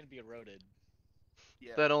 It's gonna be eroded.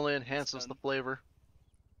 Yeah. That only enhances the done. flavor.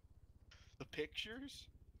 The pictures?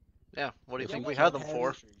 Yeah, what do you If think we we can't had them have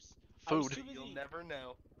for? Pictures. I was Food. too busy- You'll never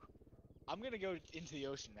know. I'm gonna go into the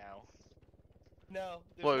ocean now. No,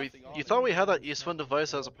 there's What, nothing on you it. thought we had that East Wind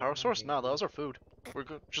device as a power source? Nah, that was our food. We're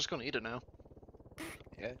just gonna eat it now.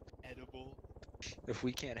 Yeah. Edible. If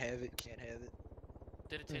we can't have it, can't have it.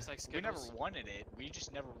 Did it taste like We never Skittles? wanted it. We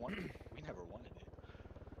just never wanted. We never wanted it.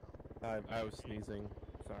 I was sneezing.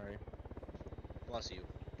 Sorry. Bless you.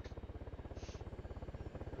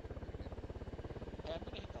 Hey, I'm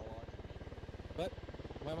gonna hit the log. What?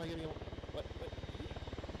 Why am I getting? What?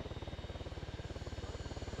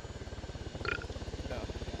 No.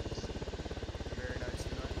 Very nice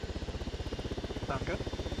tonight. Sound good?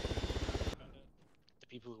 The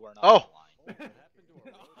people who are not Oh! online.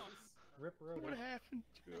 Rip road. What happened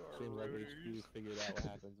to our Seems like rotors? HQ's figured out what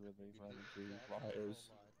happens when they run into wires.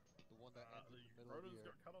 The one that ends in the middle of the Rotors air.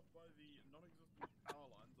 got cut off by the non-existent power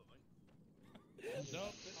lines, I think.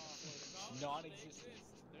 Non-existent.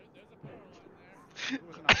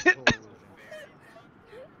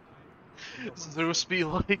 Zeus be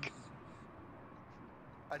like,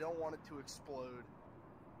 I don't want it to explode.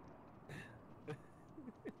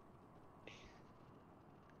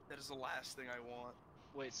 That is the last thing I want.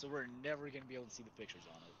 Wait, so we're never gonna be able to see the pictures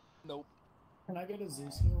on it? Nope. Can I get a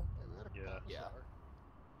Zeus heal? Yeah.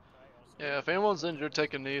 yeah, if anyone's injured,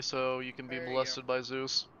 take a knee so you can be There you molested by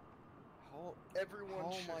Zeus. Everyone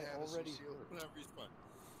How should am I have a already Zeus heal.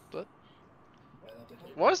 What? Yeah, that did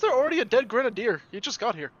Why is there already a dead grenadier? He just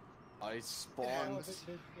got here. I spawned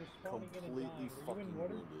completely fucking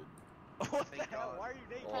wounded. What Thank the hell? God. Why are you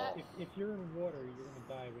naked? Oh. If you're in water, you're gonna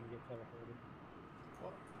die when you get teleported.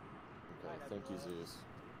 Okay, thank you, Zeus.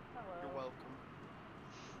 You're welcome.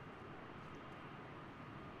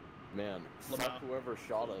 Man, fuck whoever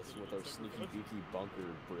shot us with our sneaky beaky bunker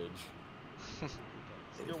bridge.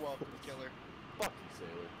 You're welcome, killer. Fuck you,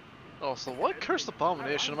 sailor. Oh, so what cursed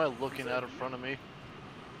abomination am I looking at in front of me?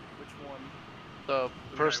 Which one? The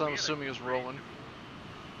person I'm assuming is Rowan.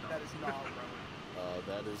 That is not Rowan.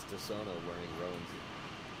 That is Desona wearing Rowan's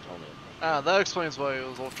helmet. Ah, that explains why it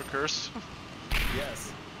was ultra cursed.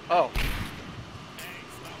 Yes. Oh.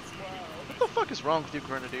 What the fuck is wrong with you,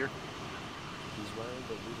 Grenadier? He's wearing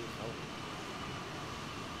the leader's helmet.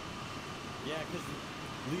 Yeah, because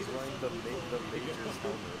He's wearing the major's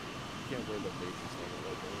helmet. You can't wear the major's helmet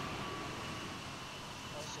like that.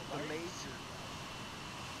 Also, The why are you, major.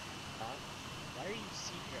 huh? Why are you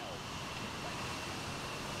senior elf?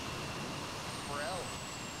 Morel.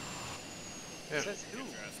 Yeah. It says who?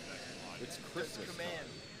 It's That's Christmas command.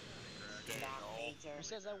 time. Who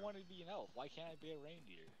says I want to be an elf? Why can't I be a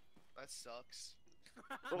reindeer? That sucks.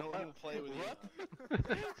 No one will play with you.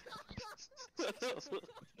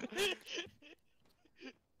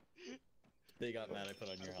 they got mad I put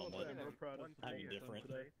on your helmet. I'm indifferent.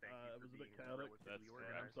 It was a bit chaotic.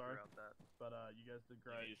 I'm sorry. But you guys did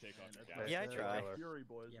great. You take off and your it's gas. like, Yeah, I try. Fury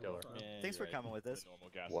boys. Killer. Thanks for coming with us.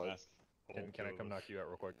 What? Can I come knock you out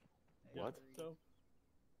real quick? What? So,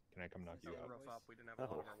 Can I come knock you out? Rough up. We didn't have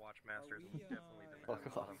a lot of our watch masters. We definitely didn't Fuck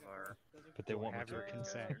have a lot off. of our. But they won't Have your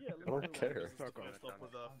consent. yeah, I don't care. Stop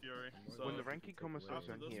with Fury. So, When the ranking commissars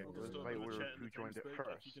after are this, here, we'll it was just like open we the were chat in who the joined it TeamSpeak if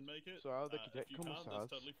first. you can make it. So out of the If cadet you can't, that's commissars,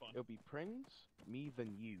 totally fine. it'll be Prince, me,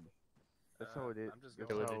 then you. That's how it is. I'm just That's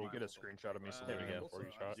going Killer, how- did you get a screenshot of me saluting you before you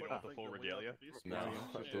shot? You don't have the full regalia? No,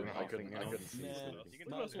 I couldn't see Nah, it. You can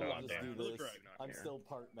might just as well watch just it. do It was this. great. I'm still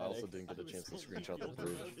part I also medic. didn't get a chance to screenshot the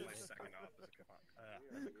bridge. My second off as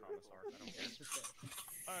a commissar. I don't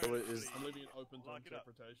care. So it is. I'm leaving it open to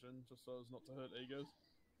interpretation, just so as not to hurt egos.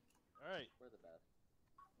 Alright.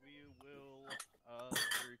 we will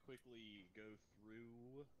very quickly go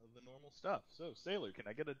through the normal stuff. So, Sailor, can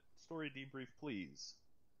I get a story debrief, please?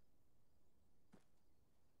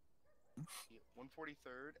 The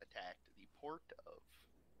 143rd attacked the port of,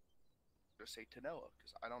 let's say Tanoa,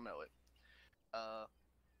 because I don't know it.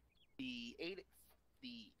 The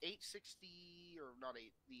 860 or not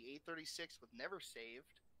eight, the 836 was never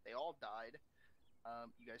saved. They all died.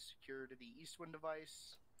 You guys secured the Eastwind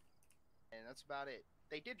device, and that's about it.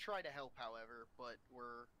 They did try to help, however, but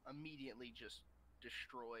were immediately just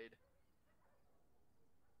destroyed.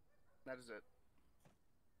 That is it.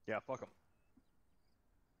 Yeah, fuck them.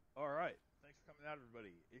 Alright, thanks for coming out,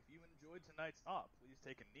 everybody. If you enjoyed tonight's op, please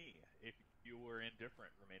take a knee. If you were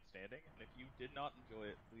indifferent, remain standing. And if you did not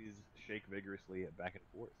enjoy it, please shake vigorously back and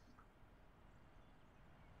forth.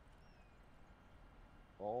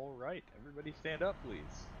 Alright, everybody stand up,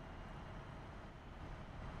 please.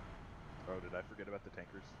 Oh, did I forget about the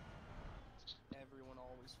tankers? Everyone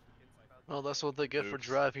always forgets about Well, that's what they get for Oops.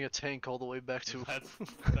 driving a tank all the way back to.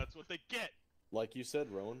 That's what they get! Like you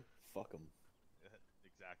said, Rowan, fuck them.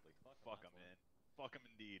 Exactly. Fuck them, man. Fuck them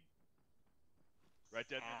indeed. Right,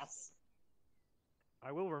 Deadman?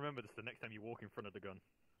 I will remember this the next time you walk in front of the gun.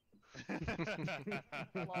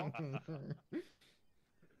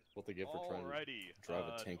 What they get for trying Alrighty, to drive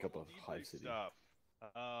a tank up a normal Hive debrief City. stuff.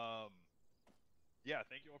 Yeah,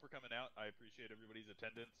 thank you all for coming out. I appreciate everybody's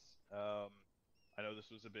attendance. I know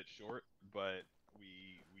this was a bit short, but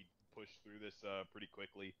we pushed through this pretty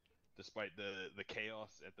quickly, despite the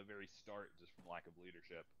chaos at the very start, just from lack of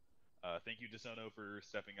leadership. Thank you, DeSono, for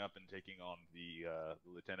stepping up and taking on the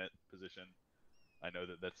lieutenant position. I know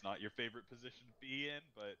that that's not your favorite position to be in,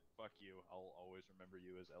 but fuck you. I'll always remember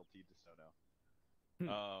you as LT DeSono.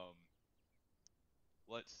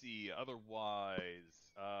 Let's see.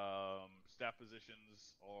 Otherwise, staff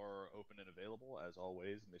positions are open and available as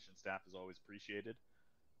always. Mission staff is always appreciated.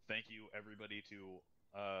 Thank you everybody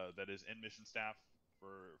that is in mission staff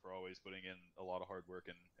for always putting in a lot of hard work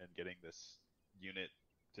and getting this unit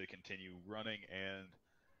to continue running and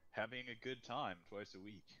having a good time twice a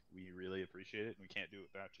week. We really appreciate it, and we can't do it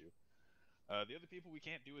without you. The other people we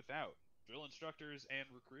can't do without: drill instructors and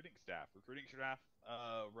recruiting staff. Recruiting staff,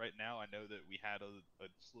 right now, I know that we had a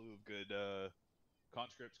slew of good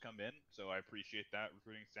conscripts come in, so I appreciate that,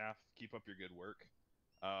 recruiting staff. Keep up your good work.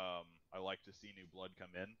 I like to see new blood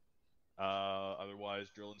come in.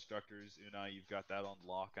 Otherwise, drill instructors, Unai, you've got that on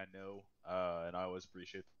lock, I know, and I always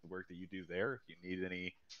appreciate the work that you do there. If you need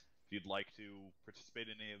any, if you'd like to participate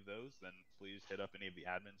in any of those, then please hit up any of the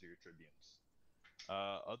admins or your tribunes.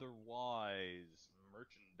 Otherwise,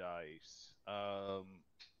 merchandise.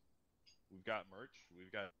 We've got merch,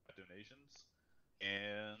 we've got donations,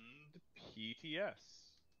 and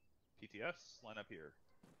PTS. PTS, line up here.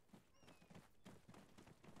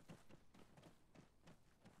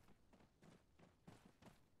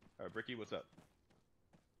 Alright, Bricky, what's up?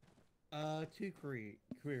 Two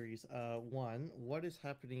queries. One, what is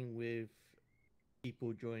happening with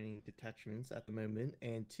people joining detachments at the moment?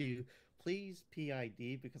 And two, please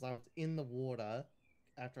PID, because I was in the water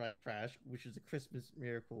after I crashed, which is a Christmas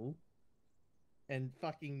miracle. And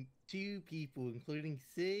fucking two people, including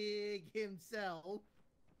Sig himself,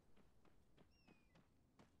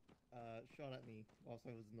 shot at me whilst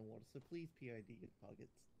I was in the water. So please PID your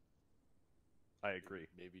targets. I agree.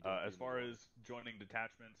 Maybe as far as joining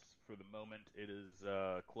detachments, for the moment, it is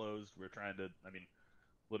closed. We're trying to, I mean,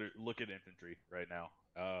 look at infantry right now.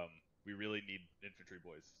 We really need infantry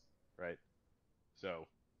boys, right? So,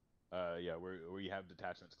 yeah, we have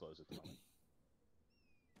detachments closed at the moment.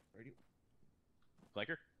 Ready?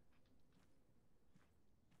 Flanker?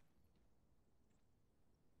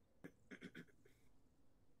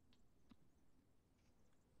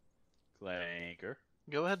 Flanker?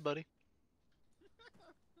 Go ahead, buddy.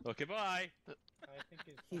 Okay, bye. I think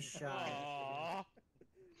it's He's shy. Aww.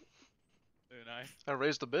 Unai. I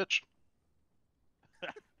raised a bitch.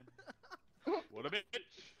 What a bitch.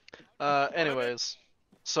 Anyways,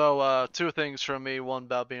 so two things from me. One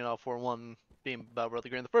about being out for, one being about really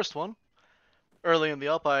green. The first one, early in the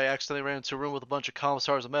up, I accidentally ran into a room with a bunch of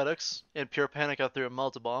commissars and medics. In pure panic, I threw a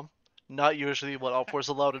melted bomb. Not usually what Op 4 is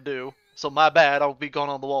allowed to do, so my bad. I'll be going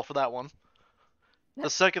on the wall for that one. The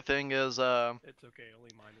second thing is, It's okay,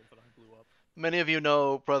 only mine was that I blew up. many of you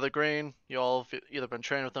know Brother Green. You all have either been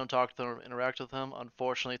trained with him, talked to him, or interacted with him.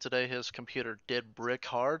 Unfortunately, today his computer did brick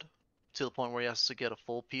hard to the point where he has to get a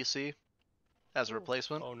full PC as a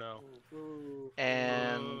replacement. Oh no.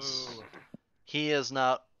 And he is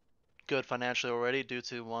not good financially already due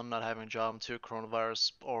to, one, not having a job, and two,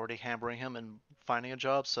 coronavirus already hammering him in finding a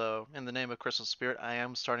job, so in the name of Christmas spirit, I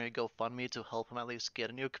am starting a GoFundMe to help him at least get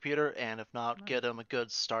a new computer, and if not, get him a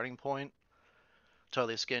good starting point to at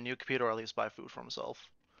least get a new computer or at least buy food for himself.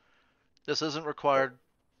 This isn't required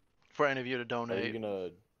for any of you to donate.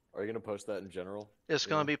 Are you gonna post that in general? It's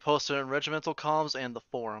going to be posted in regimental comms and the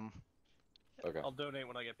forum. Okay. I'll donate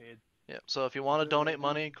when I get paid. Yeah, so if you want to donate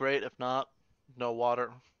money, great. If not, no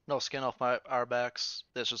water, no skin off our backs.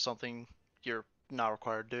 That's just something you're not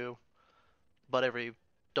required to do. But every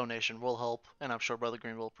donation will help, and I'm sure Brother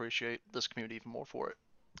Green will appreciate this community even more for it.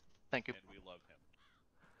 Thank you. And we love him.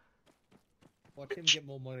 Watch him get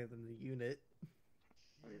more money than the unit.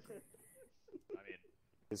 I mean,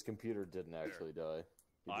 his computer didn't actually die.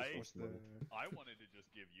 I wanted to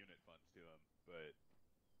just give unit funds to him, but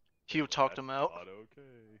Hugh talked him out. not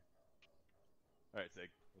okay. All right, Sig,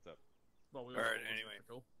 what's up? Well, we Alright, anyway,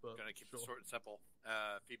 gonna keep it short and simple.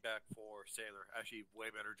 Feedback for Sailor. Actually, way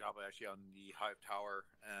better job actually on the Hive Tower.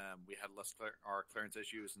 We had less our clearance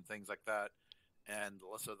issues and things like that, and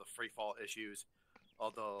less of the free fall issues.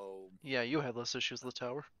 Although, Yeah, you had less issues with the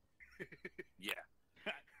tower. yeah.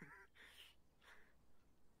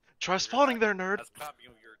 Try spawning there, nerd. That's clapping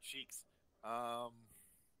of your cheeks.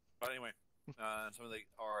 But anyway, some of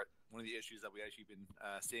one of the issues that we actually been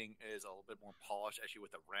seeing is a little bit more polish, actually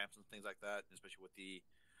with the ramps and things like that, especially with the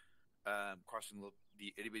crossing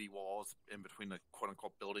the itty bitty walls in between the quote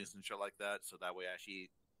unquote buildings and shit like that. So that way, actually,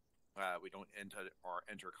 we don't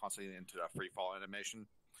enter constantly into that free fall animation.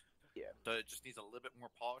 Yeah. So it just needs a little bit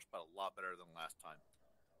more polish, but a lot better than last time.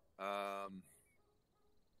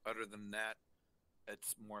 Other than that,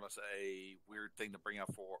 it's more or less a weird thing to bring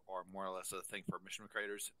up or more or less a thing for mission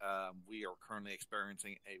creators. We are currently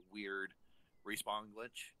experiencing a weird respawn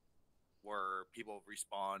glitch where people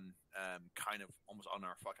respawn kind of almost on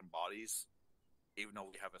our fucking bodies, even though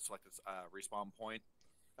we have a selected respawn point.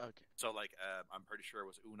 Okay. So, like, I'm pretty sure it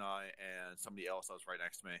was Unai and somebody else that was right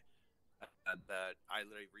next to me, and that I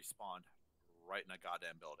literally respawned right in a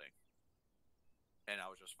goddamn building. And I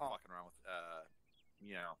was just fucking around with,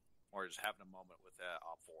 or just having a moment with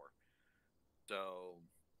OPFOR. So,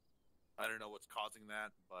 I don't know what's causing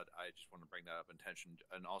that, but I just want to bring that up in attention.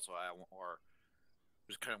 And also,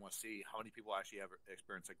 just kind of want to see how many people actually ever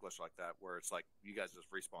experience a glitch like that, where it's like you guys just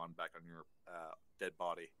respawn back on your dead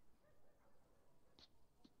body.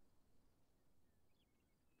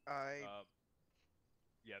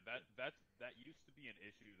 Yeah, that used to be an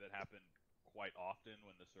issue that happened quite often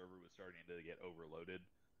when the server was starting to get overloaded,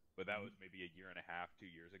 but that was maybe a year and a half,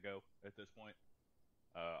 2 years ago at this point.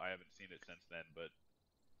 I haven't seen it since then, but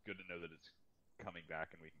good to know that it's coming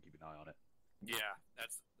back and we can keep an eye on it. Yeah,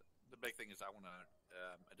 that's the big thing is I want to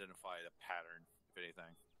identify the pattern, if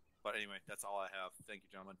anything. But anyway, that's all I have. Thank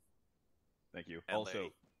you, gentlemen. Thank you. And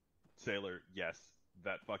Also, Sailor, yes,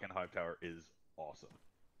 that fucking Hive Tower is awesome.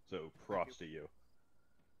 So props to you.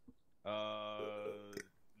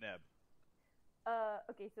 Neb.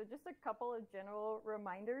 Okay, so just a couple of general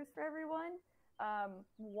reminders for everyone.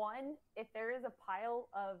 One, if there is a pile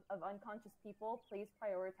of unconscious people, please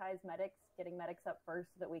prioritize medics, getting medics up first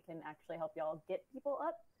so that we can actually help y'all get people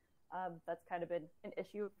up. That's kind of been an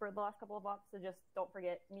issue for the last couple of ops, so just don't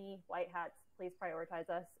forget me, white hats, please prioritize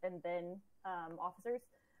us, and then officers.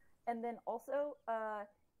 And then also,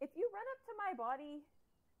 if you run up to my body,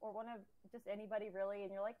 or one of just anybody really, and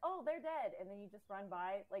you're like, oh, they're dead, and then you just run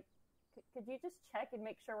by, like, could you just check and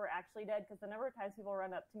make sure we're actually dead? Because the number of times people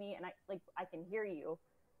run up to me and I can hear you,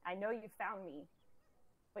 I know you found me,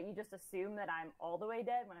 but you just assume that I'm all the way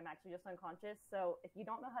dead when I'm actually just unconscious. So if you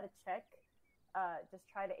don't know how to check, just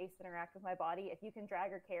try to ace interact with my body. If you can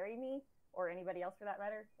drag or carry me, or anybody else for that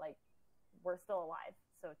matter, like, we're still alive.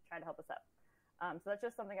 So try to help us up. So that's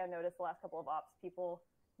just something I've noticed the last couple of ops, people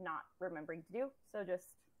not remembering to do. So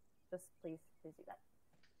just please do that.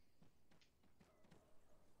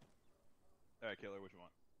 All right, Killer, what you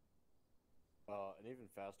want? An even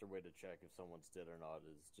faster way to check if someone's dead or not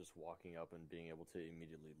is just walking up and being able to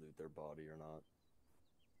immediately loot their body or not.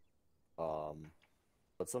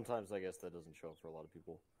 But sometimes I guess that doesn't show up for a lot of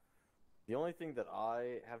people. The only thing that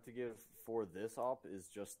I have to give for this op is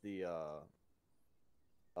just the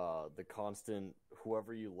constant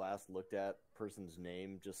whoever you last looked at person's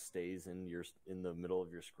name just stays in the middle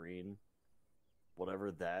of your screen.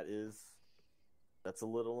 Whatever that is, that's a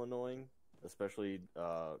little annoying, especially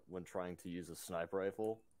when trying to use a sniper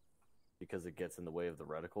rifle because it gets in the way of the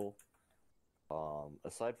reticle.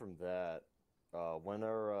 Aside from that,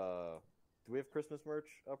 do we have Christmas merch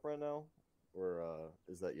up right now, or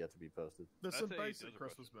is that yet to be posted? There's some basic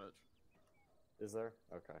Christmas merch. Is there?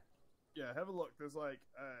 Okay. Yeah, have a look. There's like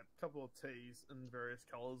a couple of tees in various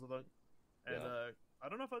colors, I think. And I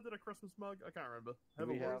don't know if I did a Christmas mug. I can't remember. Do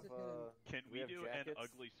we have, Can we we have do jackets? an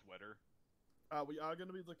ugly sweater? We are going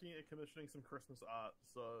to be looking at commissioning some Christmas art,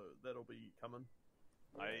 so that'll be coming.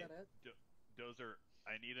 Dozer,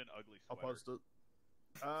 I need an ugly I'll sweater. post it.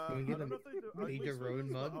 Can we I get don't a know if they do ugly Major Roan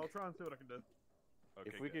sweaters, but mug? I'll try and see what I can do.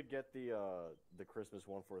 If we could get the Christmas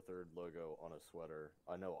 1/4 logo on a sweater,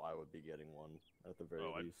 I know I would be getting one at the very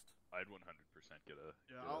least. I'd 100% get a.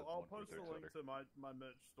 Yeah, get a I'll post 1/4 a link sweater. to my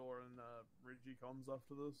merch store and ReggieCons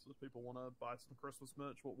after this if people want to buy some Christmas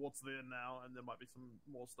merch. What's there now, and there might be some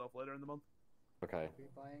more stuff later in the month. Okay.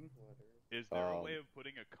 Is there a way of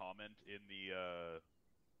putting a comment in the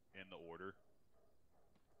order?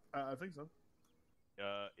 I think so.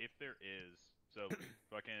 If there is, so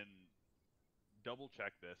fucking double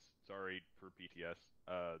check this. Sorry for PTS.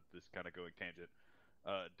 This kind of going tangent.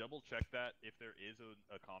 Double check that if there is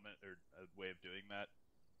a comment or a way of doing that.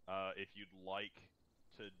 If you'd like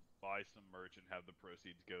to buy some merch and have the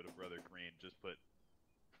proceeds go to Brother Green, just put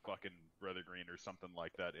fucking Brother Green or something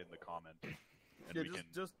like that in the comment, and Yeah, we can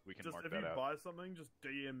just mark if that you out. buy something, just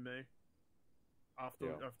DM me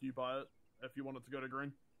after you buy it if you want it to go to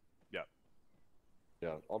Green. Yeah.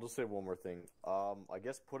 Yeah, I'll just say one more thing. I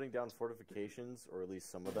guess putting down fortifications, or at least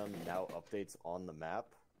some of them, now updates on the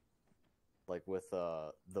map. Like with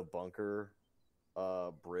the bunker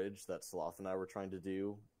bridge that Sloth and I were trying to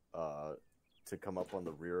do to come up on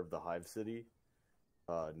the rear of the Hive City,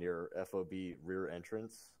 near FOB rear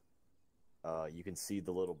entrance. You can see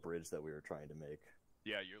the little bridge that we were trying to make.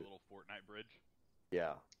 Yeah, your little Fortnite bridge.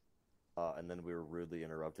 Yeah. And then we were rudely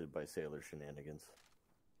interrupted by Sailor shenanigans.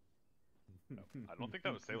 I don't think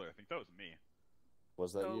that was Sailor. I think that was me.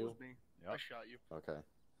 Was that No, it you? was me. Yep. I shot you. Okay.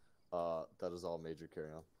 That is all Major.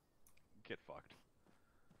 Carry on. Get fucked.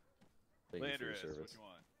 Thank you for your Landris, what service. you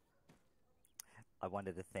want? I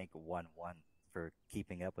wanted to thank 1-1 for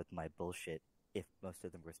keeping up with my bullshit, if most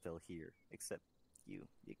of them were still here, except you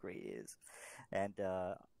great is. And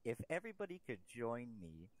if everybody could join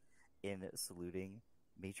me in saluting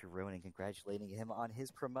Major Rowan and congratulating him on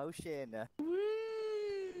his promotion.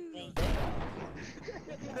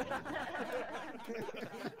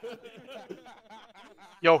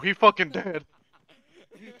 Yo, he fucking dead.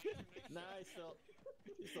 Nah, he's still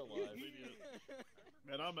alive.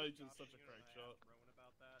 Man, our Major's such a crank shot.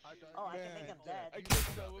 Oh, I can make him dead. I guess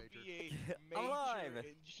that would be a major Alive.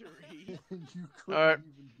 injury. You Alright.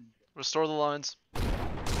 Restore the lines. I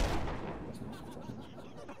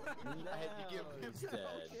had to give him he's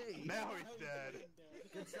dead. Now he's dead.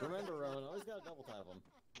 Remember, Rowan, always gotta double tap him.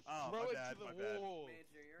 Oh, Throw my it bad, to the my bad. wall.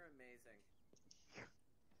 Major, you're amazing.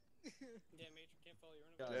 Yeah, Major can't follow your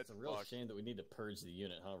own God, advice. it's a real fucked. shame that we need to purge the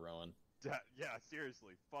unit, huh, Rowan? Yeah,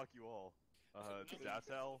 seriously. Fuck you all.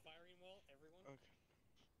 Dassel. Firing wall, everyone.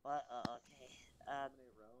 What? Okay.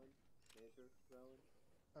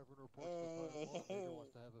 Major reports to the fire wall. Major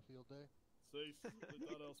wants to have a field day. Cease. Let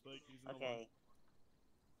that else speak. He's in the Okay.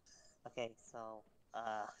 Okay, so,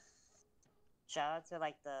 shout out to,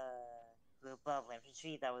 like, the group of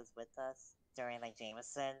infantry that was with us during, like,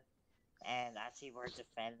 Jameson, and actually we're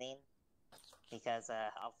defending, because,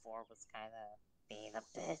 OPFOR was kind of being a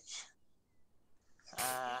bitch.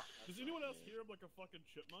 Does anyone else hear him like a fucking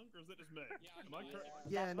chipmunk, or is that just me? Am I correct?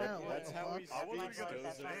 Yeah, no. That's how he I wasn't speaks. gonna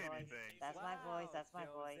That's say my voice. anything. That's my voice. That's my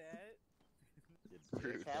voice.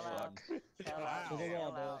 Rude. Chill out. Chill out. Wow.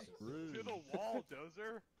 Chill out. Rude. To the wall,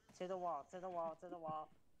 Dozer. To the wall. To the wall. To the wall.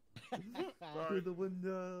 Through the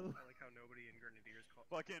window. I like how nobody in Grenadiers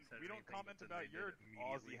Fucking, said we don't anything, comment but then about they your did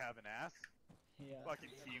immediately. Aussie having ass. Yeah.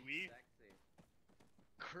 Fucking Kiwi.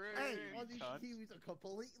 Hey, all these Cunt. Kiwis are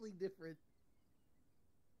completely different.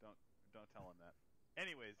 Don't tell him that.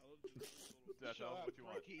 Anyways, Shut Dassel, up, what you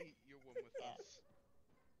want? Frankie, you're one with us.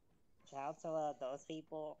 Shout out to those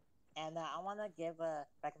people. And I want to give a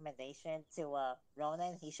recommendation to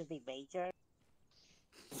Ronan. He should be Major.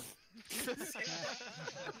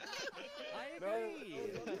 I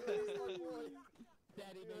agree.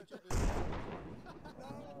 Daddy Major.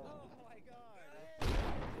 Oh my god.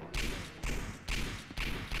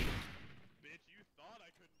 Bitch, you thought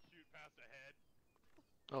I couldn't shoot past a head.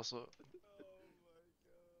 Also,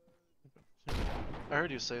 I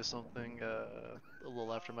heard you say something a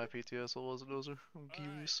little after my PTS. What was it, Dozer? I'm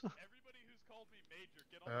curious. Everybody who's called me Major,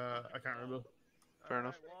 get on I can't remember. Fair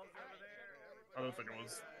enough. I don't think it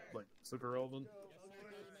was like super relevant.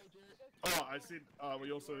 Oh, I said.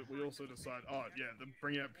 We also decided. Oh yeah,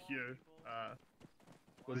 bring out Pew.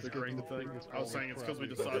 With the green thing. I was saying it's because we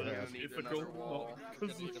decided it was ethical, not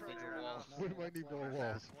because We might need more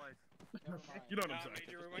walls. you know what I'm saying.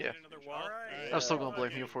 Yeah. Another wall. I'm still gonna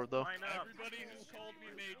blame you for it though. Everybody who's called told me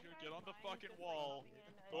Major, get on the fucking wall.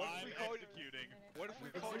 What if I'm we call executing. What if we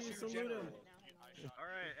Let's call see you you salute General? him.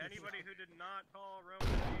 Alright, anybody who did not call Roman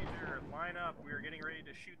Major, line up. We are getting ready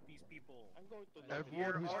to shoot these people.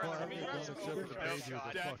 Everyone who's clapping except for the Major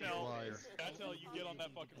is a fucking liar. Datel, you get on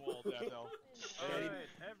that fucking wall, Datel. Alright,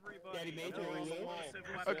 everybody. Daddy Major, no are you explosive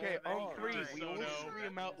weapons Okay, of any on three, kind. we all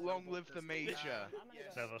scream out, "Long live the Major."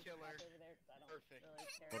 Never. Perfect.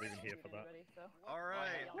 Not even here for that. All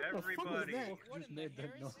Alright, What the fuck was everybody. that? Just made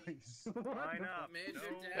that noise. Line up.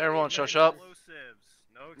 Everyone shush up. Explosives.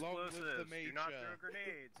 No Long live the explosives. Do not Major. throw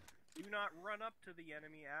grenades. Do not run up to the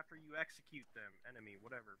enemy after you execute them. Enemy,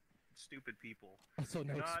 whatever. Stupid people. So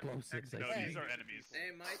no Do not explosives, I execute see. These are enemies.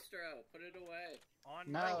 Hey, Maestro, put it away. On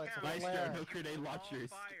No, my it's a count, flare. No shoot grenade on launchers.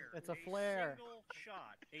 fire. It's a flare. Single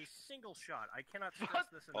shot. A single shot. I cannot stress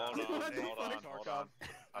this enough. Hold on. Tarkov.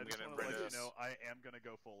 I just want to let you know I am gonna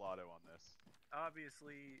go full auto on this.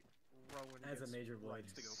 Obviously, Rowan As a gets Major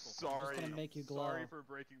rights voice. to go full Sorry. gonna make you glow. Sorry for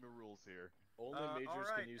breaking the rules here. Only majors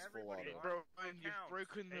alright, can use full everybody. auto. Bro, On you've count.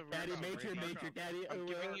 broken the Daddy rules. Major, Major, Daddy. I'm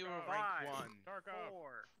giving you a rank 5, 1.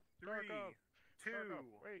 4, 3, 2,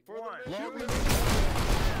 For the 1. Long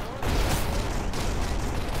live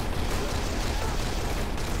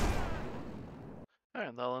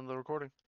Alright, that'll end the recording.